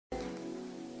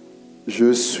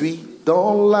Je suis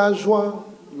dans la joie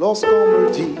lorsqu'on me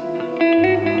dit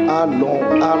allons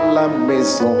à la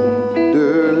maison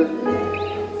de...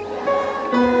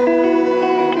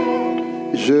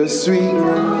 Je suis...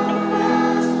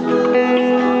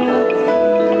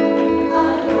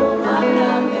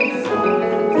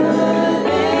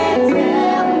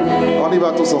 On y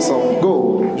va tous ensemble.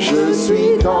 Go! Je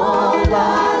suis dans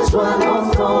la joie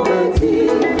lorsqu'on me dit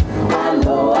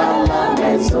allons à la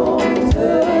maison de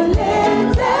l'Éternel.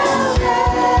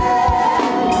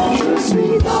 Je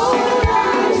suis dans la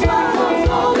joie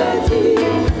lorsqu'on me dit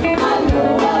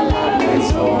allons à la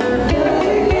maison de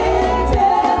l'Éternel.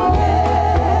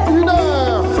 Une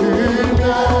heure,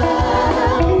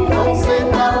 danser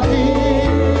ma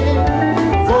vie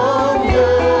vaut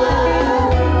mieux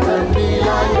que mille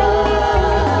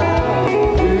ailleurs.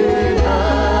 Une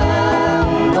heure,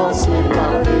 danser ma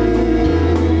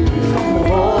vie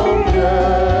vaut mieux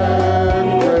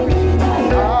que mille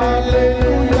ailleurs.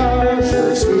 Alléluia, je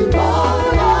suis dans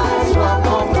la joie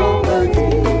quand on me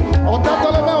dit. On tape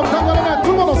dans les mains,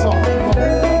 tout le monde ensemble.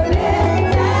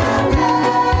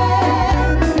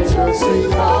 Je suis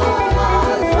dans la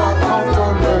joie quand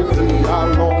on me dit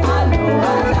allons.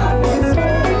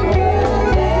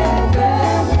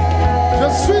 Je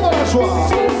suis dans la joie.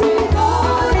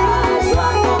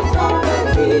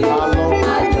 Allons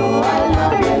à la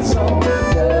maison de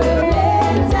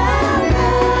l'Éternel.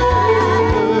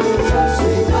 Je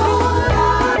suis dans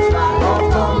la joie quand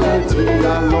on me dit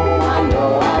allons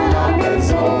à la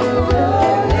maison de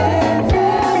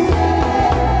l'Éternel.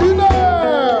 Une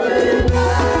heure,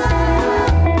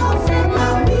 danser ma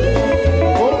vie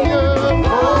vaut mieux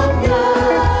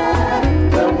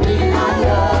que mille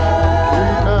ailleurs.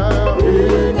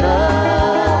 Une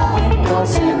heure,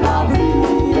 danser ma vie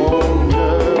vaut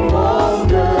mieux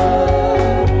que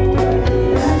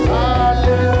mille ailleurs.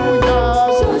 Alléluia,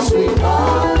 je suis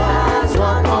dans la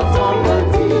joie quand on me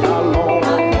dit allons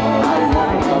à la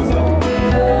maison de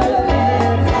l'Éternel.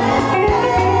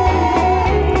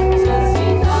 Je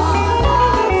suis dans la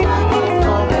joie quand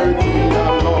on me dit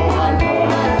allons à la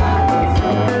maison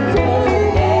de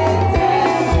l'Éternel.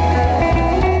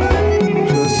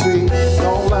 Je suis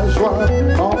dans la joie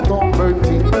quand on me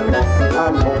dit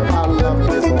allons à la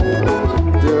maison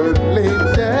de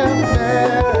l'Éternel.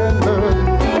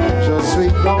 Je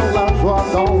suis dans la joie,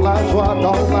 dans la joie,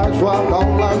 dans la joie, dans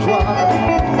la joie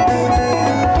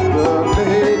de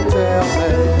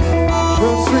l'Éternel. Je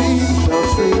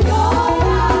suis dans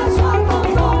la joie quand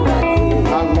on me dit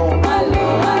allons à la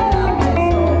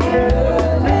maison de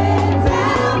l'Éternel.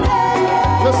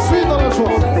 Je suis dans la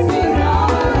joie.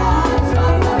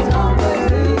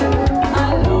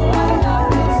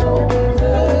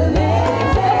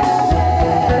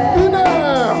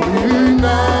 Une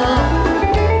heure,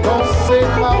 danser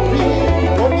ma vie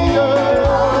au mieux.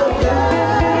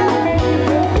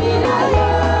 Une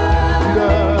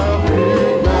heure,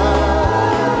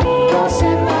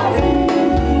 danser ma vie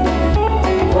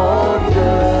au mieux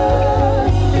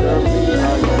que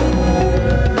mille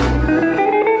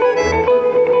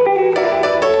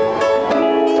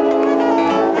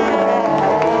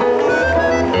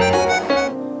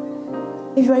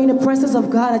If you're in the presence of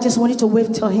God, I just want you to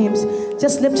lift your hands.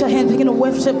 Just lift your hands. Begin to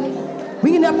worship.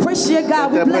 Begin to appreciate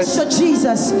God. We bless you,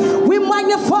 Jesus. We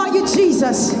magnify you,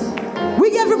 Jesus.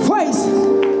 We give you praise.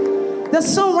 The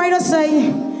songwriter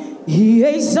say, He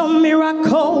is a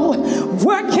miracle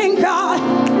working God.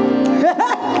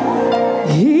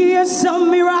 He is a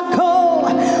miracle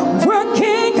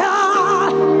working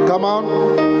God. Come on.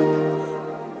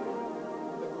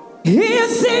 He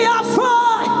is the Alpha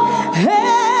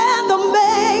and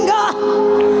Omega.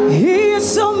 He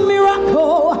is a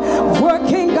miracle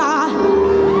working God.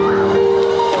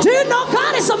 Do you know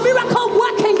God is a miracle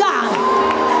working God?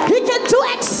 He can do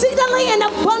exceedingly and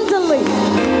abundantly.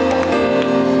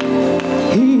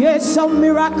 He is a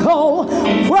miracle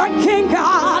working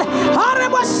God.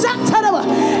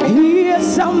 He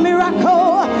is a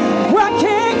miracle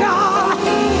working God.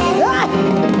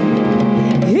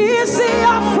 He is the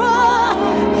Alpha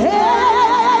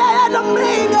and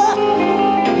Omega.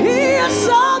 He is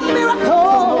a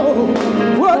miracle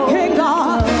working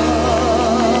God.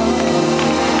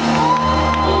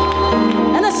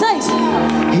 And it says,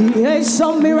 He is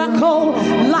a miracle,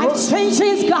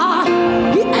 life-changing God.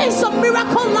 He is a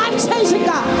miracle, life-changing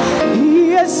God.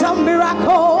 He is a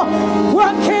miracle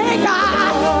working God.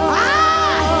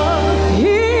 He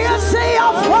is the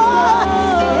Alpha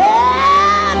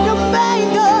and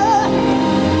Omega.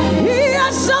 He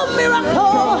is a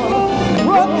miracle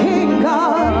working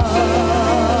God.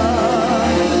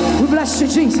 bless you,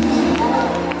 Jesus.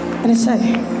 And it say,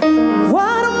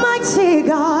 what a mighty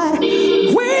God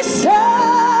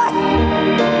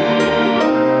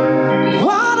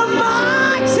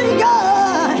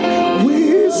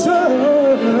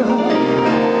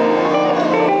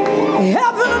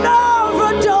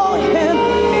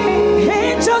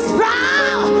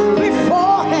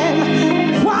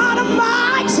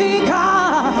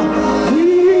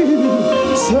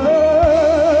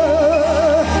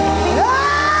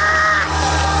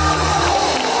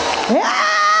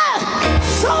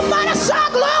Somebody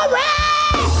shout glory!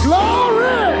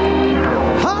 Glory!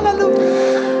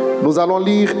 Hallelujah! Nous allons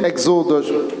lire Exode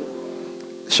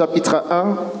chapitre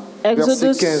 1,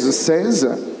 verset 15-16.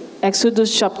 Exodus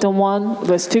chapter 1,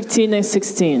 verse 15 and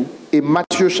 16. Et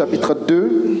Matthieu chapitre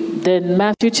 2. Then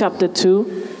Matthew chapter 2.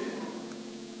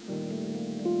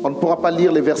 On ne pourra pas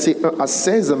lire les versets 1 à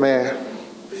 16, mais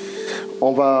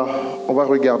on va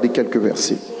regarder quelques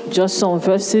versets. Just some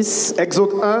verses. Exode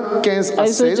 1, 15 à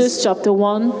 16. Exodus chapter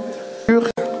 1.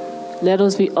 Let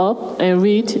us be up and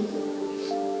read.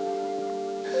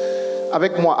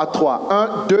 Avec moi à 3.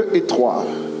 1, 2 et 3.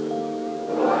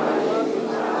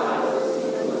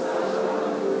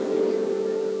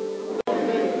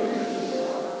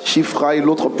 Chiffra et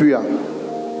l'autre puya.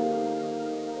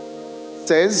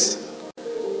 16.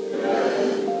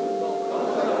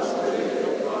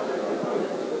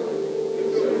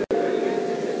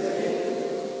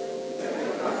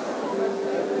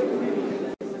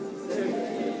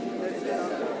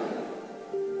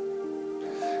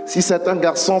 Si c'est un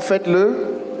garçon, faites-le.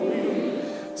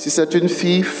 Si c'est une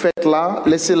fille, faites-la.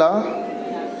 Laissez-la.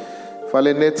 Il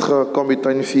fallait naître comme étant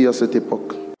une fille à cette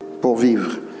époque pour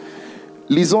vivre.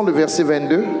 Lisons le verset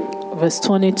 22. Verse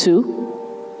 22.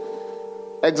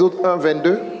 Exode 1,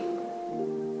 22.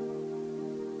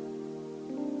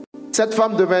 Cette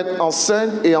femme devint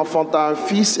enceinte et enfanta un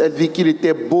fils. Elle vit qu'il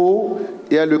était beau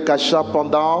et elle le cacha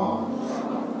pendant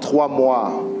 3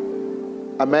 mois.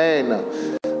 Amen.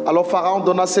 Alors Pharaon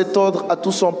donna cet ordre à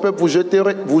tout son peuple: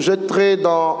 vous jetterez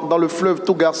dans le fleuve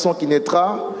tout garçon qui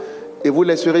naîtra et vous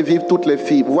laisserez vivre toutes les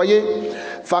filles. Vous voyez,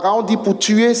 Pharaon dit pour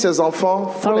tuer ses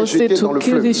enfants, il faut les jeter dans le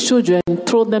fleuve.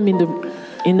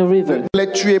 Ne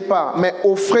les tuez pas, mais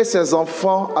offrez ces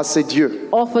enfants à ces dieux.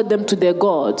 Offer them to their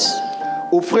gods.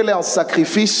 Offrez-les en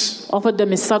sacrifice. Offer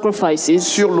them in sacrifices.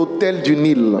 Sur l'autel du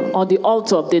Nil. On the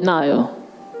altar of the Nile.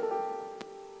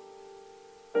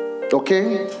 Ok?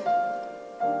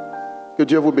 Que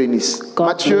Dieu vous bénisse. God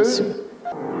Matthieu. bless you.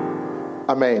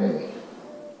 Amen.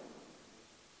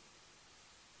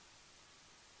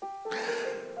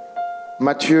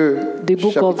 Matthieu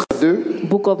chapitre 2.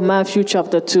 Book of Matthew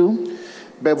chapter 2.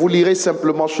 Ben, vous lirez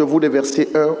simplement chez vous les versets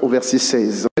 1 au verset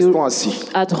 16. Restons assis.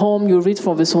 At home you read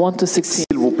from verse 1 to 16.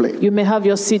 S'il vous plaît. You may have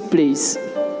your seat, please.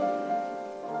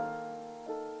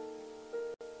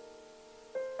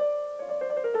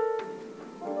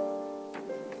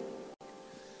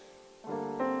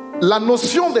 La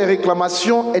notion des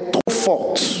réclamations est trop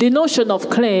forte. The notion of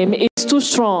claim is too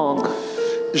strong.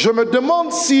 Je me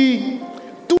demande si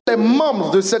tous les membres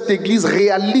de cette église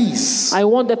réalisent I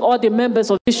wonder if all the members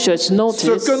of this church notice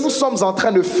ce que nous sommes en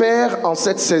train de faire en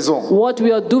cette saison. what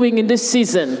we are doing in this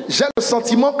season. J'ai le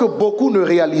sentiment que beaucoup ne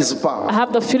réalisent pas. I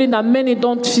have the feeling that many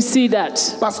don't see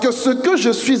that. Parce que ce que je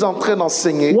suis en train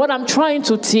d'enseigner What I'm trying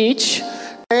to teach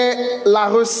est la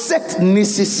recette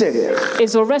nécessaire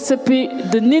is a recipe,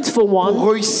 the needful pour one,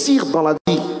 réussir dans la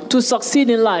vie to succeed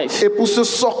in life et pour se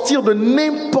sortir de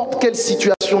n'importe quelle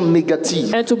situation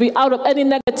négative. and to be out of any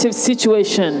negative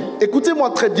situation. Écoutez-moi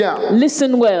très bien.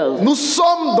 Listen well. Nous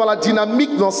sommes dans la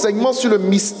dynamique d'enseignement sur le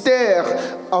mystère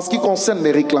en ce qui concerne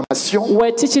les réclamations.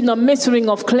 We're teaching the mystery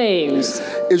of claims.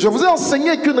 Et je vous ai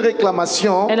enseigné qu'une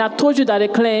réclamation And I told you that a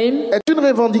claim est une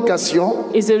revendication,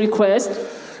 is a request,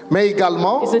 mais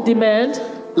également is a demand.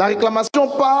 la réclamation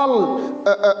parle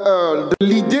de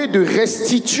l'idée de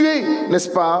restituer, n'est-ce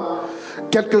pas,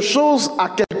 quelque chose à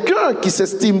quelqu'un qui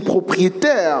s'estime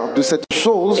propriétaire de cette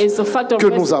chose It's the fact of que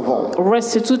nous avons.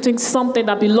 restituting something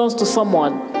that belongs to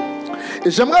someone. Et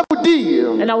j'aimerais vous dire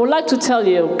And I would like to tell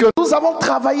you, que nous avons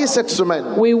travaillé cette semaine.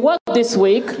 we worked this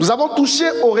week. Nous avons touché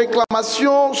aux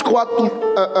réclamations, je crois,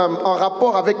 en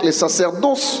rapport avec les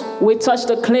sacerdoces. We touched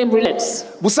the claim relates.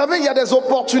 Vous savez, il y a des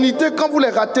opportunités, quand vous les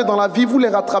ratez dans la vie, vous ne les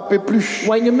rattrapez plus.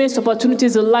 When you miss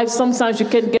opportunities in life, sometimes you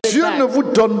can't get it Dieu ne back. vous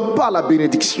donne pas la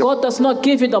bénédiction. God does not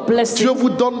give you the blessing. Dieu vous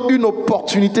donne une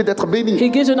opportunité d'être béni.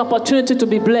 He gives you an opportunity to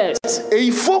be blessed. Et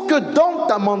il faut que dans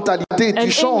ta mentalité, And tu in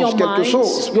changes your quelque mind,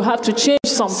 chose. you have to change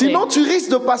something. Sinon, tu risques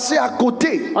de passer à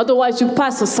côté Otherwise, you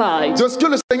pass aside de ce que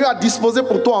le Seigneur a disposé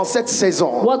pour toi en cette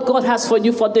saison. what God has for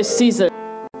you for this season.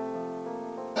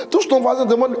 Touche ton voisin,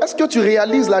 demande, est-ce que tu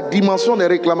réalises la dimension des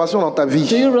réclamations dans ta Do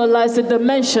vie? you realize the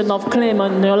dimension of claim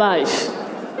in your life?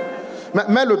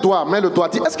 Mets le doigt,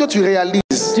 dis, est-ce que tu réalises?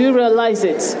 Do you realize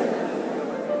it?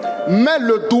 Mets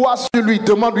le doigt sur lui,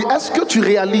 demande-lui, est-ce que tu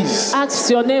réalises? Ask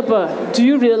your neighbor, do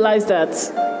you realize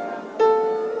that?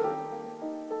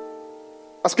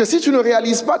 Parce que si tu ne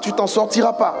réalises pas, tu t'en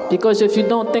sortiras pas. Because if you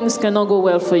don't, things cannot go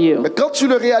well for you. Mais quand tu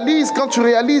réalises,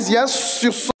 il y a un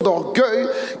sursaut d'orgueil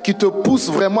qui qui te pousse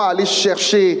vraiment à aller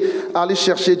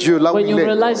chercher Dieu là où When il you est.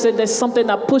 realize that there's something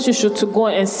that pushes you to go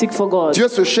and seek for God. Dieu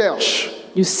se cherche.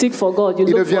 You seek for God. You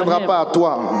Il ne look for viendra Him. pas à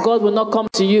toi. God will not come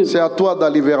to you. C'est à toi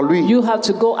d'aller vers lui. You have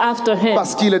to go after Him.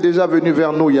 Parce qu'il est déjà venu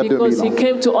vers nous il y a Because 2000 He ans.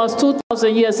 came to us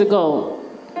 2,000 years ago.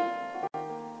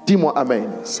 Dis-moi Amen.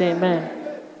 Say amen.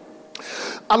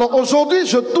 Alors aujourd'hui,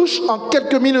 je touche en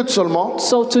quelques minutes seulement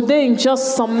So today, in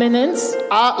just some minutes,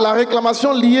 à la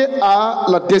réclamation liée à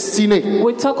la destinée.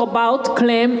 we talk about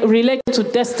claim related to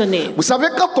destiny. Vous savez,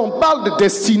 quand on parle de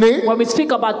destinée, When we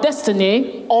speak about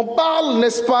destiny, on parle,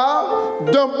 n'est-ce pas,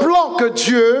 d'un plan que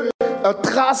Dieu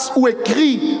trace ou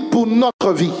écrit pour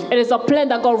notre vie. it is a plan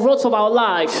that God wrote for our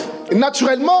life.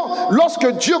 Naturellement, lorsque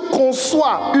Dieu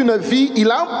conçoit une vie, il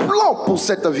a un plan pour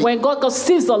cette vie. When God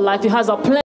conceives a life, He has a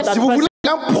plan for that Si vous person. voulez, il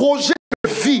a un projet de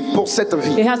vie pour cette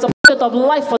vie. He has a project of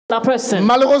life for that person.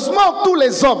 Malheureusement, tous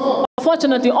les hommes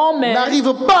Unfortunately, all men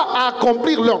n'arrivent pas à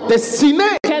accomplir leur destinée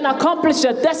can accomplish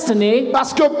their destiny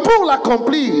parce que pour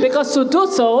l'accomplir, because to do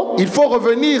so, il faut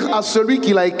revenir à celui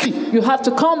qui l'a écrit. you have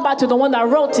to come back to the one that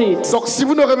wrote it. Donc si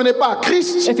vous ne revenez pas à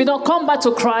Christ, If you don't come back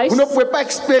to Christ, vous ne pouvez pas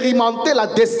expérimenter la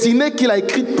destinée qu'il a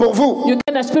écrite pour vous. you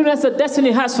can experience the destiny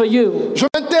He has for you. Je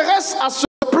m'intéresse à ce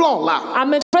plan-là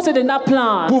I'm interested in that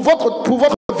plan. pour votre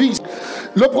vie.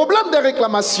 Le problème des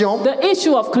réclamations, The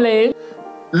issue of claim,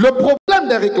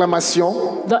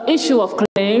 the issue of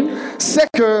claim, c'est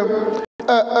que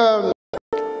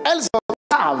elles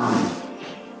entravent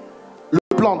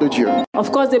le plan de Dieu.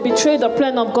 of course, they betray the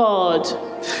plan of God.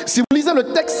 Si vous lisez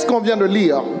le texte qu'on vient de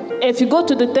lire, If you go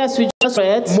to the text we just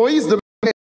read, Moïse devait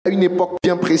être à une époque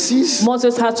bien précise.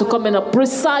 Moses had to come in a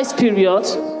precise period.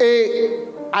 Et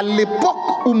à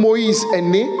l'époque où Moïse est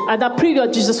né, At that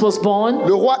period, Jesus was born.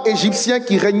 le roi égyptien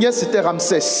qui régnait, c'était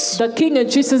Ramsès. The king of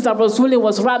Jesus that was ruling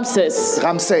was Ramses.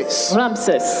 Ramsès.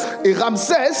 Et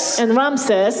Ramsès, And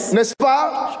Ramses, n'est-ce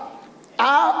pas,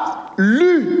 a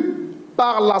lu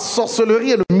par la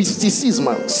sorcellerie et le mysticisme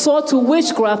saw to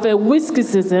witchcraft and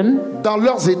mysticism dans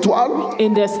leurs étoiles,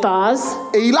 in their stars.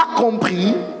 et il a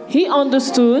compris He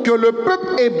understood que le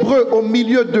peuple hébreu au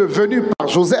milieu d'eux, venu par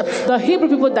Joseph, the Hebrew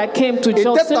people that came to était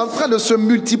en Joseph train de se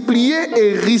multiplier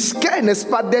et risquait, n'est-ce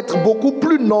pas, d'être beaucoup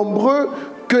plus nombreux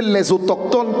que les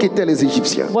autochtones qui étaient les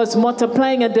Égyptiens. was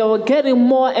multiplying and they were getting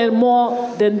more and more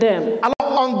than them.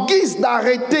 Alors, en guise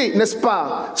d'arrêter, n'est-ce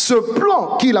pas, ce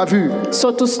plan qu'il a vu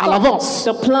So to à stop l'avance,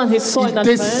 the plan he saw in il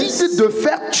advance, décide de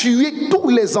faire tuer tous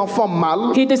les enfants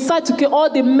mâles he decided to kill all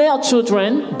the male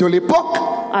children de l'époque,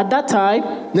 at that time.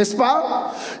 n'est-ce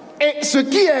pas? Et ce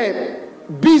qui est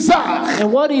bizarre,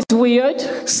 And what is weird,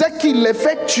 c'est qu'il les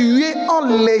fait tuer en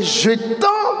les jetant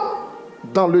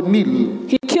dans le Nil,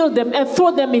 he killed them and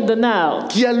threw them in the Nile.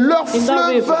 qui est leur In that fleuve,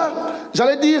 river.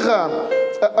 j'allais dire,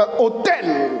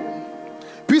 autel.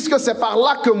 Puisque c'est par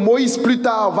là que Moïse plus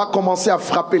tard va commencer à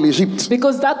frapper l'Égypte,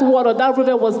 Because that water, that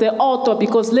river was their altar,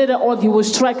 because later on he will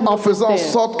strike en Moses faisant en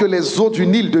there. sorte que les eaux du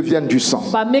Nil deviennent du sang.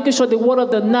 By making sure the water of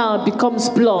the Nile becomes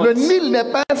Le blood. Nil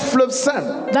n'est pas un fleuve saint,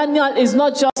 That Nile is not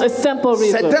just a simple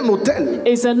c'est river. un autel.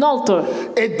 It's an altar.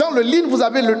 Et dans le Nil, vous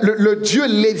avez le dieu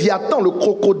Léviathan, le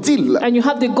crocodile. And you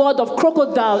have the god of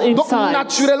crocodile Donc inside.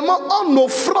 naturellement, en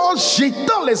offrant,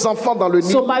 jetant les enfants dans le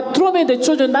Nil, So by throwing the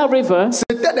children in that river,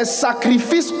 c'était des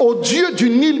sacrifices au dieu du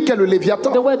Nil qu'est le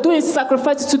Léviathan. they were doing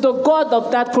sacrifices to the god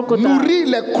of that crocodile. Nourrir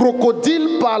les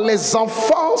crocodiles par les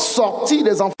enfants sortis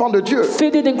des enfants de Dieu.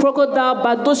 Feeding the crocodile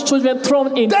by those children thrown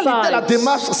Telle était la inside.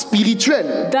 démarche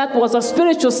spirituelle. That was a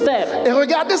spiritual step. Et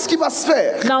regardez ce qui va se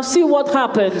faire. Now see what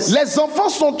happens. Les enfants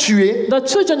sont tués, The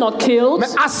children are killed. mais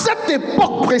à cette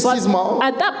époque But précisément,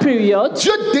 at that period,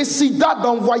 Dieu décida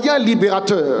d'envoyer un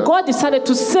libérateur, God decided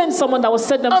to send someone that would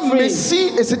set them un free.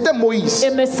 Messie, et c'était Moïse. A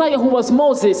Messiah who was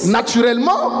Moses.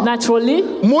 Naturellement, Naturally,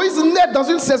 Moïse naît dans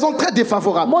une saison très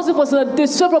défavorable. Moses was in a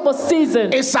disfavorable season.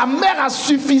 Et sa mère a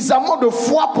suffisamment de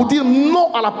foi pour dire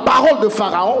non à la parole de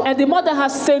Pharaon, And the mother has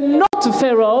said no to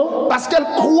Pharaoh. parce qu'elle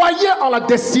croyait en la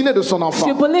destinée de son enfant.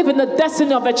 She believed in the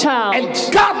destiny of a Elle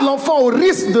child. garde l'enfant au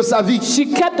risque de sa vie. She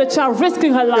kept the child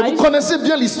risking her Et vous life. connaissez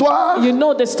bien l'histoire. You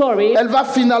know the story. Elle va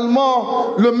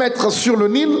finalement le mettre sur le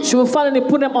Nil, She will finally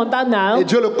put him on that et Nile.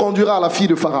 Dieu le conduira à la fille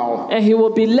de Pharaon. And he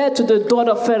will be led to the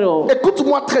daughter of Pharaoh.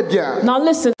 Écoute-moi très bien. Now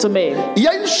listen to me. Il y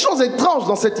a une chose étrange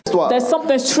dans cette histoire. There's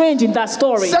something strange in that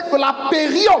story. C'est que la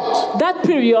période That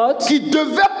period qui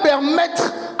devait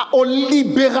permettre au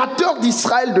libérateur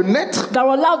d'Israël de naître that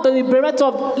allowed the liberator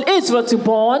of Israel to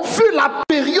born fut la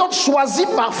période choisie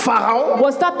par Pharaon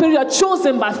was that period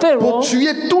chosen by Pharaoh pour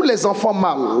tuer tous les enfants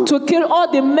mâles. to kill all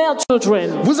the male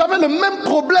children. Vous avez le même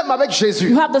problème avec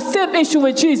Jésus. You have the same issue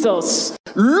with Jesus.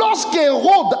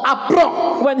 Lorsqu'Hérode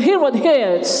apprend When Herod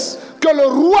hears que le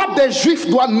roi des Juifs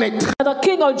doit naître. The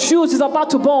king of Jews is about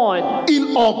to born. Il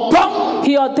ordonne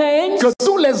He ordains que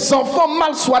tous les enfants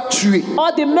mâles soient tués.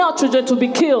 all the male children to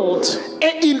be killed.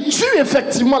 Et il tue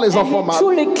effectivement les enfants And he mâles.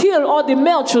 truly killed all the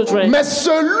male children. Mais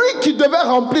celui qui devait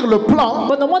remplir le plan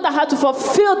But the one that had to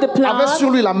fulfill the plan avait sur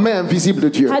lui la main invisible de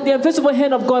Dieu. had the invisible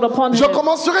hand of God upon Je him.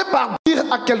 commencerai par dire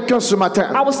à quelqu'un ce matin,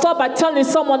 I will start by telling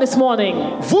someone this morning.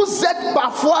 vous êtes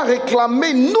parfois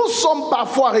réclamés, nous sommes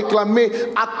parfois réclamés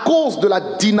à cause de la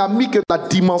dynamique et de la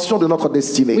dimension de notre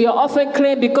destinée. We are often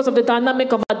claimed because of the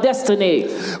dynamic of our destiny.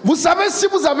 Vous savez, si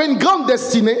vous avez une grande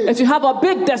destinée, If you have a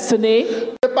big destiny,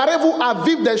 préparez-vous à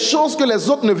vivre des choses que les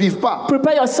autres ne vivent pas.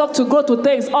 prepare yourself to go to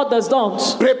things others don't.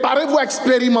 Préparez-vous à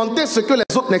expérimenter ce que les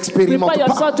autres n'expérimentent Prepare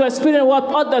pas. yourself to experience what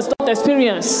others don't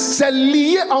experience. C'est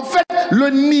lié, en fait, le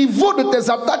niveau de tes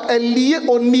attaques est lié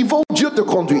au niveau où Dieu te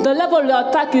conduit. The level of your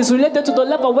attack is related to the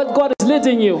level where God is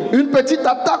leading you. Une petite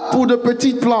attaque pour de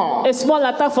petits plans. A small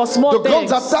attack for small De grandes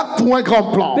things. attaques pour un grand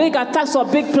plan. Big attacks for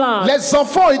big plans. Les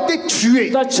enfants ont été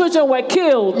tués. The children were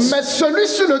killed. Mais celui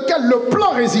sur lequel le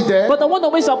plan résidait But the one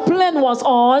on which the plan was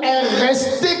on est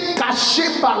resté caché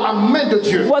par la main de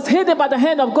Dieu. was hidden by the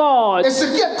hand of God. Et ce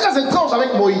qui est très étrange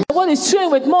avec Moïse, What is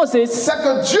strange with Moses, c'est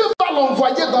que Dieu va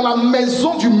l'envoyer dans la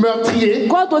maison du meurtrier.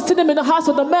 God will send him in the house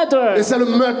of the Et murderer. c'est le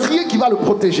meurtrier qui va le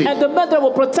protéger. And the murderer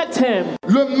will protect him.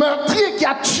 Le meurtrier qui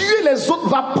a tué les autres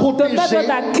va The murderer protéger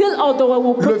that killed other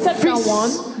will le protect that one.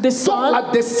 fils The dont la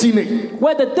son, destinée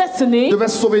where the destiny devait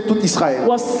sauver tout Israël.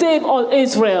 was save all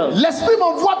Israel. L'Esprit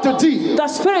m'envoie te dire, The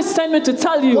Spirit sent me to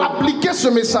tell you, pour appliquer ce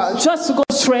message, just to go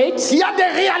straight, il y a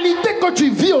des réalités que tu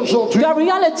vis aujourd'hui, the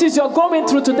realities you're going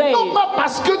through today, non pas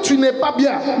parce que tu n'es pas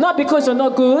bien, not because you're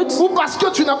not good, ou parce que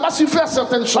tu n'as pas su faire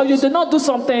certaines or you choses, did not do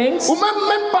some things, ou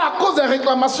même pas à cause des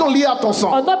réclamations liées à ton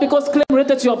sang. or not because claim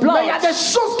related to your blood, Mais il y a des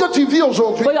choses que tu vis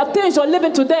aujourd'hui but your things you're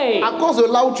living today, à cause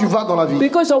de là où tu vas dans la vie.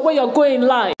 because of where you're going in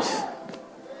life.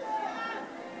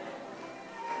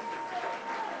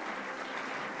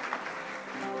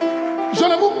 Je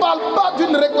ne vous parle pas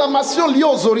d'une réclamation liée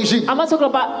aux origines, I'm not talking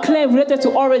about claim related to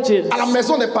origins, à la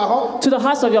maison des parents, to the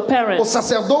house of your au parents,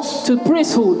 sacerdoce. to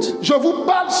priesthood. Je vous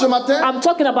parle ce matin I'm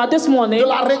talking about this morning de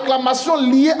la réclamation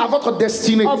liée à votre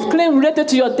destinée. of claim related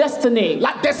to your destiny. La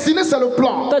destinée, c'est le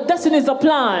plan. The destiny is a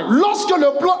plan. Lorsque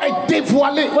le plan est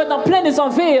dévoilé When the plan is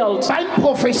unveiled par une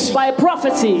prophétie, by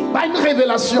prophecy, par une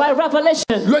révélation, by revelation,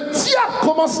 le diable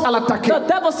commence à l'attaquer. the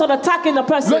devil started attacking the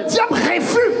person. Le diable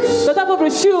refuse The devil que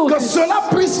refused cela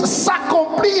puisse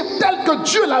s'accomplir tel que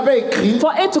Dieu l'avait écrit,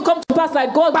 for it to come to pass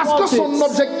like God parce que son wanted,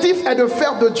 objectif est de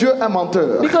faire de Dieu un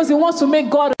menteur. because he wants to make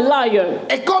God a liar.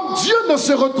 Et comme Dieu ne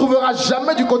se retrouvera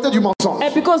jamais du côté du mensonge,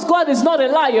 And because God is not a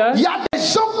liar, il y a des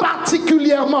gens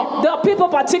particulièrement there are people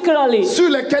particularly sur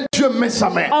lesquels Dieu met sa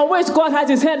main. on which God has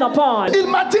his hand upon. Il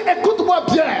m'a dit, écoute-moi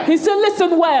bien, He said,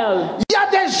 listen well. il y a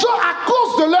des gens à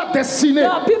cause de leur destinée, There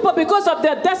are people because of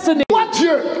their destiny. moi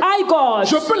Dieu, I, God,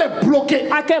 je peux les bloquer,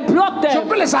 I can block je them.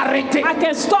 peux les arrêter, I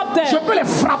can stop je them. peux les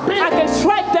frapper, I can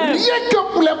strike them rien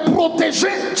que pour les protéger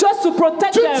just to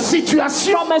protect d'une them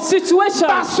situation, from a situation.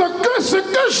 parce que ce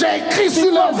que j'ai écrit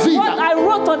sur leur Because vie what I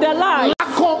wrote on their life,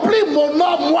 accomplit mon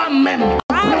homme moi-même en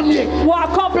premier, I will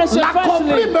accomplish it l'accomplit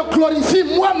firstly. me glorifie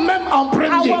moi-même en I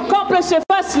premier. will accomplish it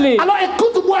firstly. Alors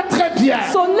écoute-moi très bien,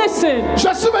 So listen, je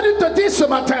suis venu te dire ce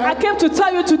matin I came to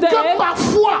tell you today, que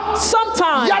parfois il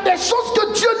sometimes y a des choses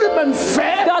que Dieu lui-même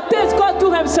fait there are things God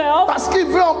do himself. parce qu'il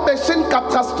veut empêcher une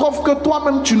catastrophe que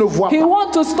toi-même tu ne vois He pas.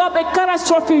 wants to stop a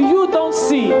catastrophe you don't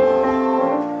see.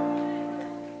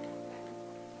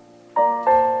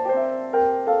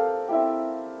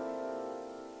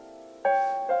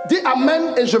 Dis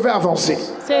amen et je vais avancer.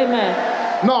 Say amen.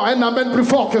 Non, un amen plus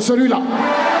fort que celui-là.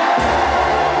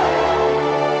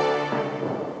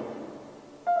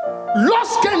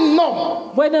 Lorsqu'un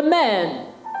homme When a man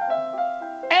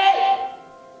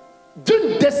est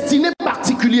d'une destinée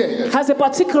particulière, has a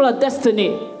particular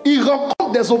destiny, il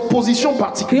rencontre des oppositions he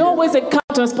particulières. always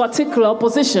encounters particular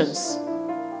oppositions.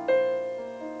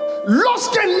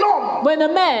 Lorsqu'un homme When a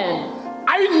man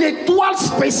a une étoile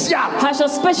spéciale, has a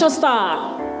special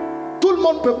star, tout le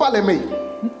monde ne peut pas l'aimer.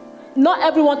 not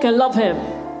everyone can love him.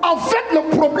 En fait,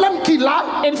 le problème qu'il a,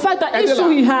 In fact, the Elle est issue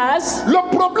là. he has,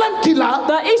 le problème qu'il a,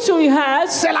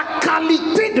 c'est la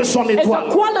qualité de son is the étoile.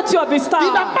 quality of his Il star.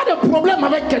 n'a pas de problème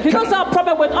avec He quelqu'un. doesn't have a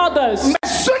problem with others. Mais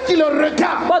ceux qui le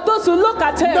regardent But those who look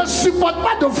at ne him, supportent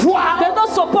pas de voir they don't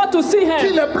support to see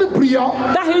qu'il him, est plus brillant,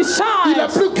 that he il est shines,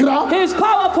 plus grand, he is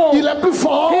powerful, il est plus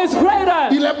fort, he is greater,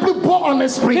 il est plus beau en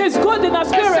esprit. he is good in the Et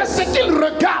c'est spirit. ce qu'ils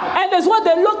regardent And it's what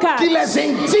they look at qui les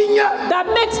indigne that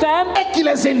makes them et qui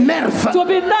les énerve. to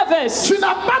be nervous. Tu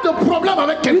n'as pas de problème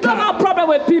avec You don't quelqu'un. have problem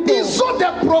with people. Ils ont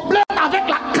des problèmes avec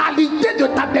la qualité de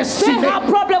ta They destinée. have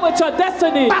problem with your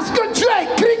destiny. Parce que Dieu a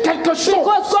écrit quelque chose.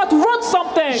 Because God wrote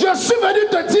something. Je suis venu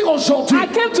te dire aujourd'hui I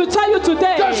came to tell you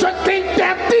today. que je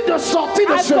t'interdis de sortir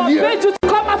de I ce lieu. forbid you to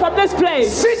come out from this place.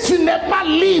 Si tu n'es pas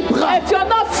libre If you're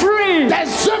not free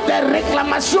des œuvres des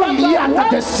réclamations from liées à the ta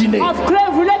work destinée, of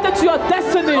claim related to your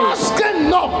destiny,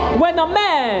 lorsqu'un homme when a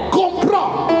man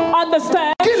comprend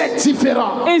understands qu'il est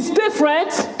différent, is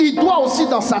different il doit aussi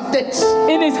dans sa tête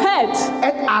in his head,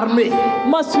 être armé.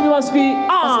 must be Parce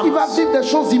qu'il va armed, vivre des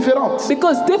choses différentes.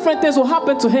 because different things will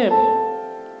happen to him.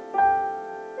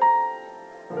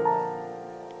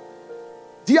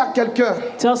 Dis à quelqu'un,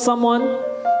 Tell someone,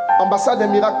 ambassade des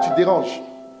miracles, tu déranges.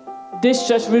 this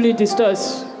church really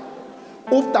disturbs.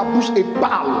 Ouvre ta bouche et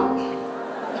parle.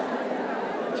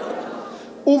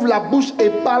 Ouvre la bouche et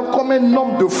parle comme un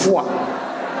homme de foi.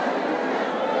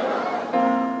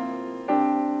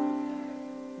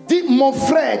 Dis, mon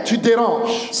frère, tu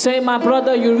déranges. Say, my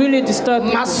brother, you really disturb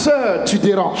me. Ma soeur, tu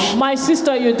déranges. My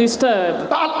sister, you disturb.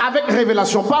 Parle avec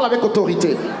révélation, parle avec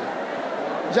autorité.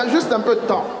 J'ai juste un peu de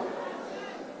temps.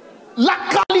 La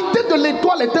qualité de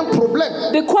l'étoile est un problème.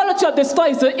 The quality of the star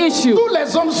is the issue. Tous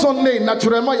les hommes sont nés,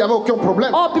 naturellement, il n'y avait aucun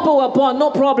problème. All people were born, no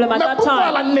problem at Mais that pourquoi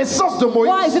à la time. naissance de Why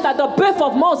Moïse, is it at the birth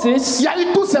of il Moses, y a eu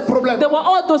tous ces problèmes? there were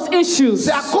all those issues?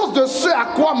 C'est à cause de ce à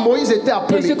quoi Moïse était It's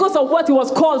appelé. because of what he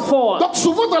was called for. Donc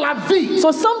souvent dans la vie,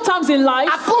 So sometimes in à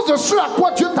life, cause de ce à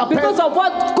quoi Dieu t'appelle, because of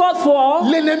what called for,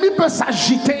 l'ennemi peut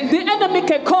s'agiter, the enemy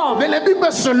can come. l'ennemi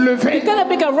peut se lever, The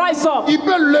enemy can rise up. il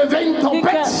peut lever une He can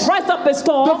tempête rise up a de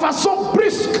storm, façon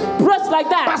brusque, press like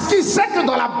that. parce qu'il sait que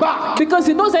dans la barque, Because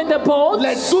he knows in the boat,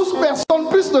 les 12 personnes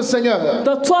plus le Seigneur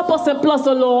the 12% plus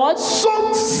the Lord,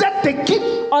 sont cette équipe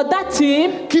or that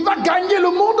team qui va gagner le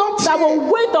monde entier that will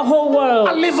win the whole à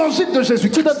world l'évangile de to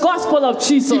Jésus-Christ. the gospel of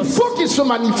Il Jesus. faut qu'il se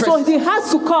manifeste So he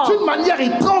has to come d'une manière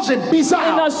étrange et in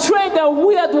bizarre. a strange and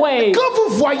weird way. Quand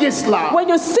vous voyez cela, When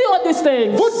you see all these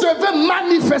things, vous devez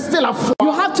manifester la foi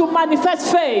you have to manifest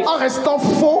faith en restant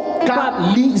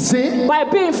focalisé by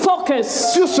being focused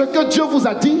sur ce que Dieu vous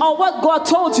a dit on what God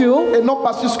told you et non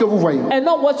pas sur ce que vous voyez. and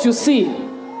not what you see.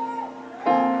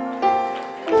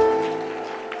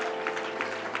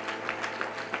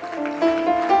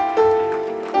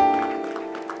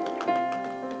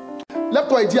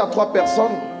 Lève-toi et dis à 3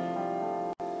 personnes,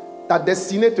 ta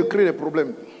destinée te crée des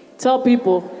problèmes. Tell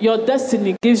people your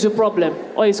destiny gives you problem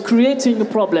or is creating a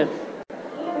problem.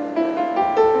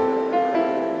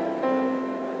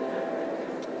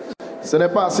 Ce n'est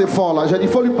pas assez fort là. J'ai dit, il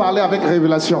faut lui parler avec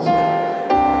révélation.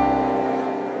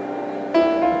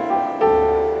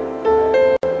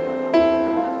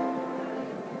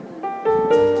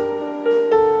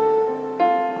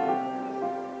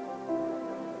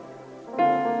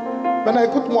 Maintenant,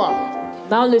 écoute-moi.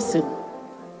 Now listen.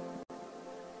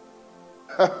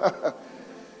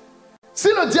 Si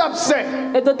le diable sait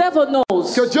If the devil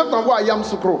knows que Dieu t'envoie à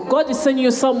Yamoussoukro, God is sending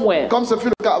you somewhere, comme ce fut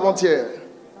le cas avant-hier,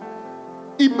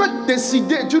 il peut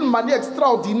décider d'une manière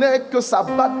extraordinaire que ça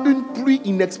batte une pluie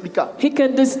inexplicable he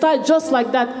can decide just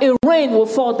like that a rain will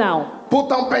fall down pour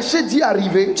t'empêcher d'y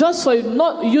arriver, just for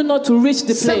you not to reach the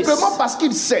place, simplement parce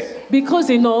qu'il sait because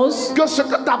he knows que ce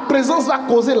que ta présence va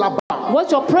causer là-bas, what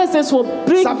your presence will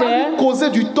bring ça va lui there. causer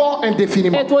du tort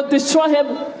indéfiniment. It will destroy him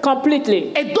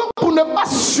completely. Et donc, pour ne pas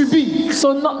subir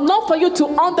So not for you to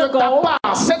de ta undergo part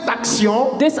cette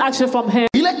action, this action from him,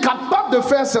 il est capable de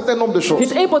faire un certain nombre de choses.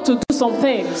 he's able to do some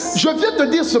things. Je viens te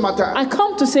dire ce matin I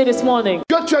come to say this morning,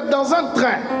 que tu es dans un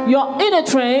train you're in a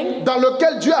train dans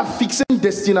lequel Dieu a fixé une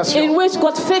destination. in which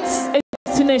God fixed a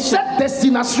destination. Cette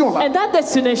destination-là, And that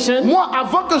destination, moi,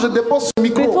 avant que je dépose ce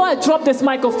micro, before I drop this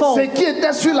microphone, c'est qui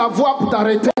était sur la voie pour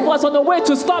t'arrêter. was on the way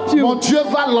to stop you. Mon Dieu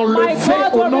va My l'enlever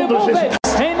God au will nom de remove Jésus.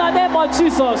 it in the name of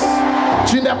Jesus.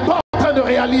 Tu n'es pas en train de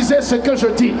réaliser ce que je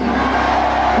dis.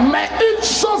 Mais une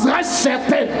chose reste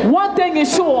certaine. One thing is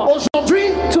sure. Aujourd'hui,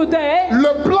 Today,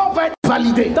 le plan va être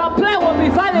validé. the plan will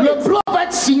be valid. Le plan va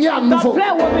être signé à The nouveau.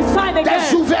 plan will be signed Des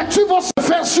again. ouvertures vont se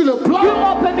faire sur le plan. New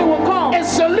opening will come. Et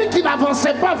celui qui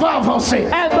n'avançait pas va avancer.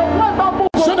 And the one that move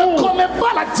Je will ne move. connais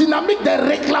pas la dynamique des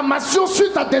réclamations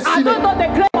sur ta I destinée. don't know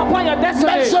the claim upon your Mais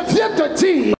destiny. je viens te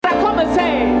dire But I come and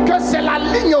say, que c'est la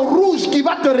ligne rouge qui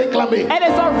va te réclamer. it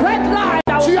is a red line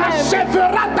that Tu will claim.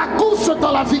 achèveras ta course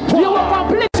dans la You will victoire.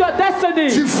 complete your destiny.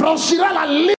 Tu franchiras la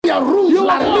ligne rouge, You will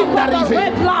la ligne walk on the d'arrivée.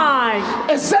 red line.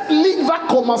 Et cette ligne va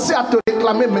commencer à te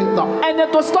réclamer maintenant. And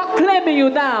it will start claiming you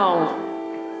now.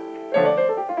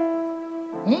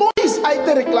 Moïse a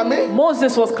été réclamé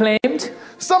Moses was claimed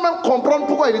sans même comprendre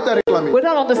pourquoi il était réclamé.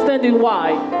 without understanding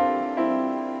why.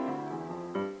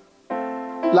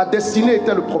 La destinée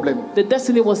était le problème. The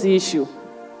destiny was the issue.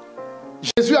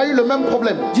 Jésus a eu le même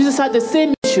problème. Jesus had the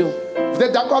same issue. Vous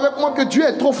êtes d'accord avec moi que Dieu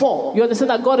est trop fort? You understand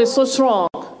that God is so strong.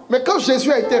 Mais quand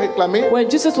Jésus a été réclamé, When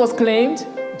Jesus was claimed,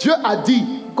 Dieu a dit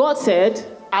God said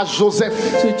à Joseph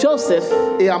to Joseph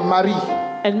et à Marie,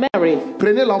 and Mary,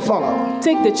 prenez l'enfant là,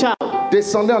 take the child,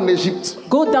 descendez en Égypte,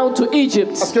 go down to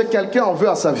Egypt, parce que quelqu'un en veut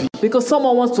à sa vie. because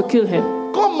someone wants to kill him.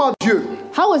 Comment Dieu,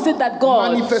 How is it that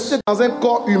God, manifesté dans un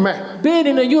corps humain, being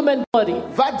in a human body,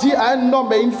 va dire à un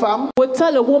homme et une femme, would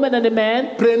tell a woman and a man,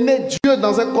 prenez Dieu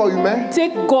dans un corps humain,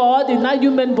 take God in that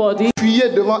human body, fuyez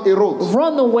devant Hérode,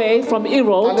 run away from allez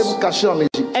Herod, vous cacher en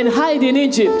Égypte? and hide in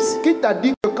Egypt? Qui t'a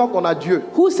dit que quand on a Dieu,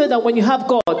 Who said that when you have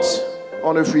God,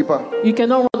 on ne fuit pas? you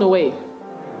cannot run away?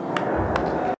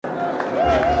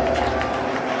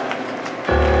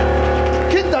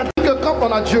 Qui t'a dit que quand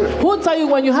on a Dieu, Who tell you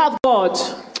when you have God,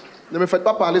 ne me faites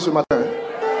pas parler ce matin,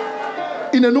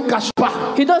 il ne nous cache pas.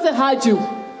 He doesn't hide you?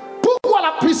 Pourquoi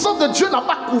la puissance de Dieu n'a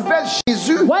pas couvert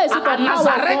Jésus Why is it à that power of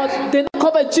Nazareth? God didn't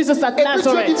cover Jesus at Et puis Dieu, il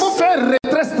Nazareth? faut faire un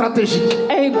retrait stratégique.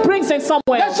 And He brings him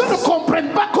somewhere. Les gens ne comprennent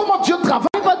pas comment Dieu travaille.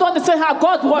 People don't understand how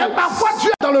God Mais works. parfois Dieu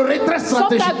est dans le retrait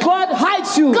stratégique. Sometimes God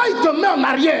hides you. Quand il te met en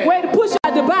arrière, When He pushes you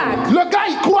at the back, le gars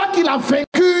il croit qu'il a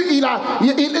vaincu, il a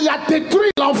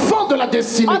détruit l'enfant de la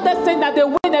destinée. others think that they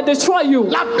win and destroy you.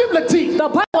 La Bible dit, The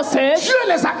Bible says Dieu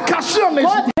les a cachés en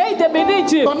Égypte God hid them in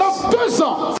Egypt pendant 2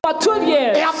 ans. for 2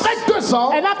 years. Et après 2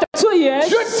 ans, And after 2 years,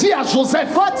 Dieu dit à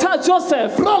Joseph, God tells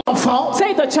Joseph, prends l'enfant,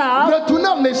 take the child, retournez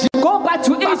en Égypte. go back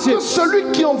to Parce que Egypt.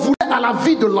 celui qui en voulait à la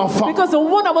vie de l'enfant Because the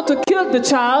one that want to kill the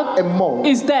child est mort.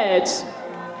 is dead.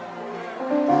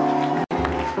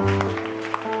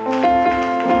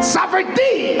 Ça veut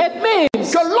dire It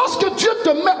means que lorsque Dieu te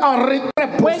met en retrait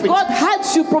when prophétique, God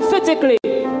hides you prophetically,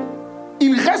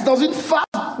 il reste dans une phase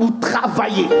où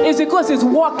travailler. it's because He's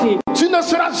working. Tu ne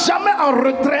seras jamais en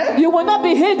retrait You will not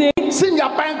be hidden s'il n'y a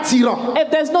pas un tyran, if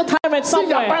there's no tyrant s'il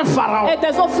n'y a pas somewhere, un pharaon, if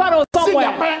there's no pharaoh s'il n'y a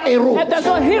somewhere, pas un héros, if there's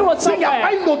no hero s'il n'y a pas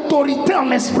somewhere, une autorité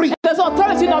en esprit if there's no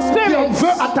authority in your qui en spirit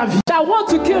veut à ta vie. that want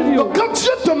to kill you. Donc quand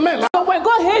Dieu te met là, So when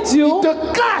God hates il you, te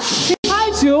cache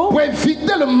hides you pour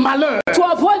éviter le malheur. to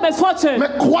avoid misfortune. Mais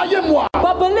croyez-moi,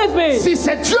 But believe me, si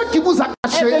c'est Dieu qui vous a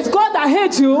if caché it's God that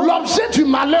hates you, l'objet du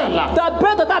malheur là, the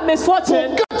birth of that pour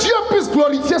misfortune, que Dieu puisse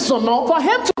glorifier son nom, for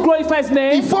Him to glorify His il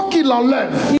name, faut qu'il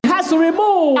l'enlève. He has to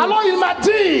remove. Alors il m'a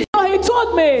dit, So He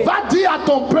told me, va dire à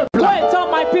ton peuple go and tell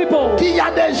my people, qu'il y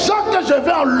a des gens que je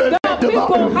vais enlever the devant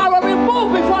people eux. I will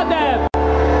remove before them.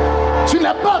 Tu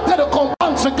n'es pas en train de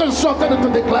comprendre ce que je suis en train de te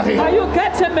déclarer. Are you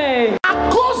getting me? À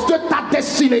cause de ta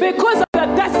destinée, Because of your à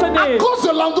destiny, cause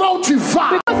de l'endroit où tu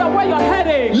vas, because of where you're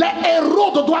heading, les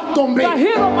héros doivent tomber. the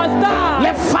hero must die.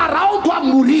 Les pharaons doivent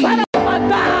mourir. Pharaoh must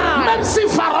die. Même si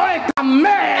Pharaon est ta Even if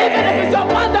mère, it's your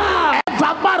mother, elle ne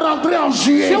va pas rentrer en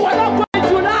juillet. she will not go in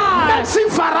July. Même si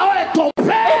Pharaon est ton Even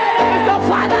père, if it's your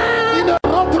father, il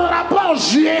ne rentrera pas en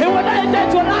juillet. he will not enter Même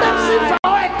si July.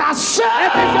 Pharaon est ta If it's soeur,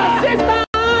 your sister,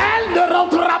 elle ne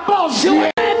rentrera pas en she will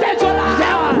juillet. not enter Il y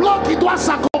a un July. plan qui doit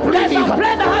s'accomplir. There's a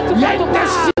plan that has to Il y a come to une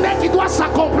pass. destinée qui doit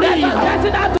s'accomplir. There's a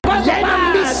blessing that has to come Il y to a une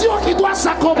pass. mission qui doit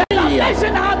s'accomplir. There's a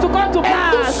mission that has to come to Et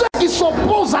tous pass. ceux qui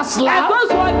s'opposent à cela, And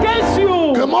those who are against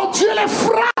you, que mon Dieu les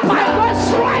frappe. my God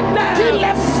strike Qu'il them.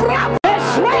 les frappe. He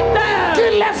strike them.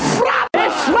 Qu'il les frappe. He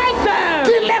strike them.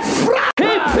 Qu'il les frappe.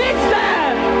 He beats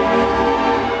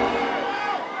them.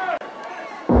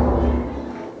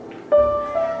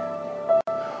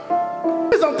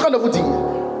 Je suis en train de vous dire.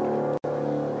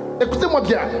 Écoutez-moi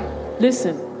bien.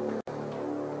 Listen,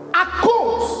 À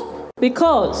cause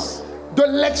because de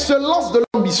l'excellence de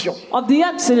leur mission, of the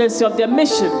excellency of their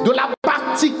mission, de la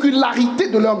particularité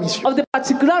de leur mission, of the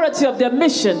particularity of their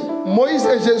mission, Moïse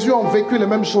et Jésus ont vécu les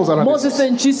mêmes choses à la naissance. Moses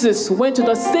and Jesus went to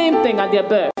the same thing at their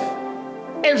birth.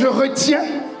 Et je retiens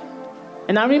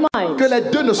And I remind, que les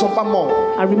deux ne sont pas morts.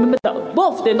 I remember that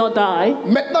both did not die.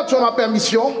 Maintenant, tu as ma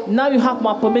permission. Now you have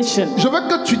my permission. Je veux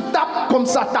que tu tapes comme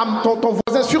ça ton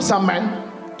voisin sur sa main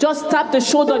Just tap the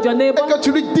shoulder of your et neighbor que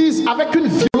tu lui dises avec une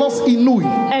violence inouïe,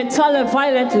 and tell him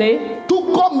violently, tout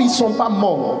comme ils ne sont pas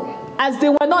morts, as they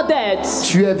were not dead,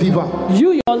 tu es vivant.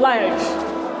 you your life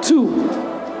too.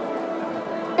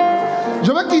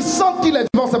 Je veux qu'il sente qu'il est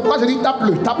vivant. C'est pourquoi je dis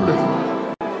tape-le, tape-le.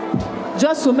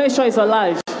 Just to make sure he's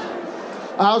alive.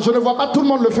 Alors, je ne vois pas tout le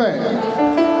monde le faire.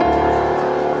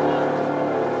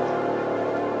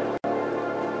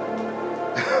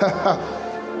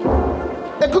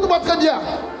 Écoute-moi très bien.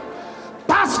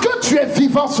 Parce que tu es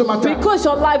vivant ce matin, Because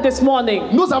you're alive this morning,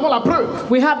 nous avons la preuve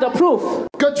we have the proof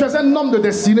que tu es un homme de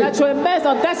destinée. that you're a man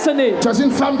of destiny. Tu es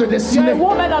une femme de You're a destinée.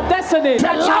 woman of destiny. Tu es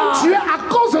là où tu es à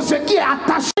cause de ce qui est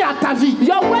attaché à ta vie.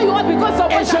 You're where you are because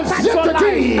of Et what je attached viens your te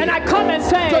life. dire And I come and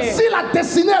Que say, si la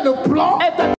destinée est le plan,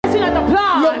 if the destiny and the plan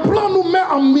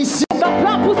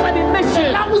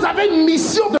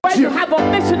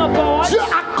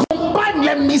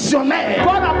missionnaires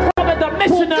God appointed the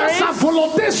pour que missionaries sa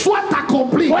volonté soit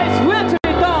accomplie. for His will to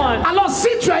be done. Alors si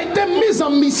tu as été mis en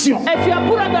mission, If you are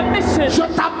put on the mission,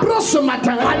 je t'apprends ce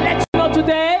matin I let you know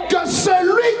today, que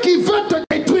celui qui veut te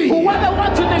détruire whoever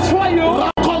wants to destroy you,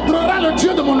 rencontrera le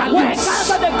Dieu de mon will alliance.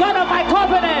 encounter the God of my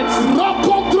covenant.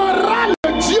 Rencontrera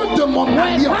le Dieu de mon Will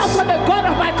alliance. encounter the God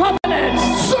of my covenant.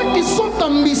 Ceux qui sont en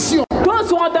mission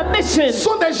Those who are on the mission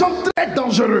sont des gens très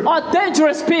dangereux. are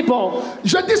dangerous people.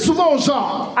 Je dis souvent aux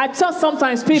gens, I tell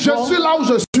sometimes je people, suis là où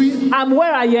je suis, I'm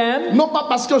where I am, non pas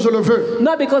parce que je le veux,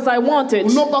 not because I want it,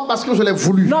 ou non pas parce que je l'ai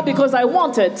voulu, not because I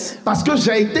want it, parce que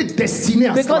j'ai été destiné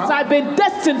à because cela I've been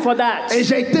destined for that. et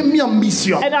j'ai été mis en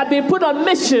mission. And I've been put on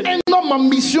mission. Un homme en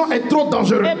mission est trop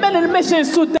dangereux. A man on mission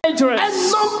is too dangerous.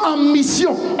 Un homme en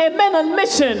mission A man on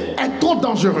mission est trop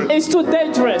dangereux. is too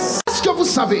dangerous. Est-ce que vous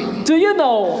savez Do you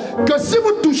know, que si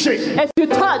vous touchez if you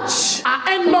touch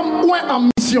à un homme ou un en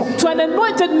mission, to an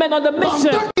anointed man on the mission,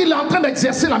 pendant qu'il est en train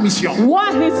d'exercer la mission,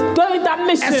 while he's doing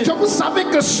that est-ce que mission, vous savez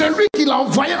que celui qui l'a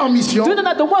envoyé en mission do you know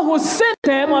that the one who sent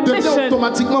him on devient mission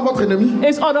automatiquement votre ennemi?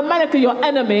 is automatically your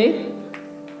enemy?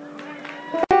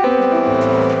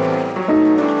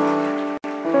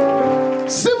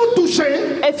 Si vous touchez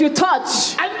If you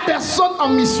touch à une personne en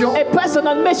mission, a person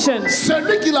on mission,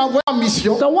 celui qui l'a envoyé en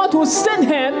mission the one who sent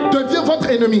him devient votre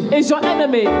ennemi. is your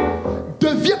enemy.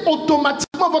 Devient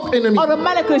automatiquement votre ennemi.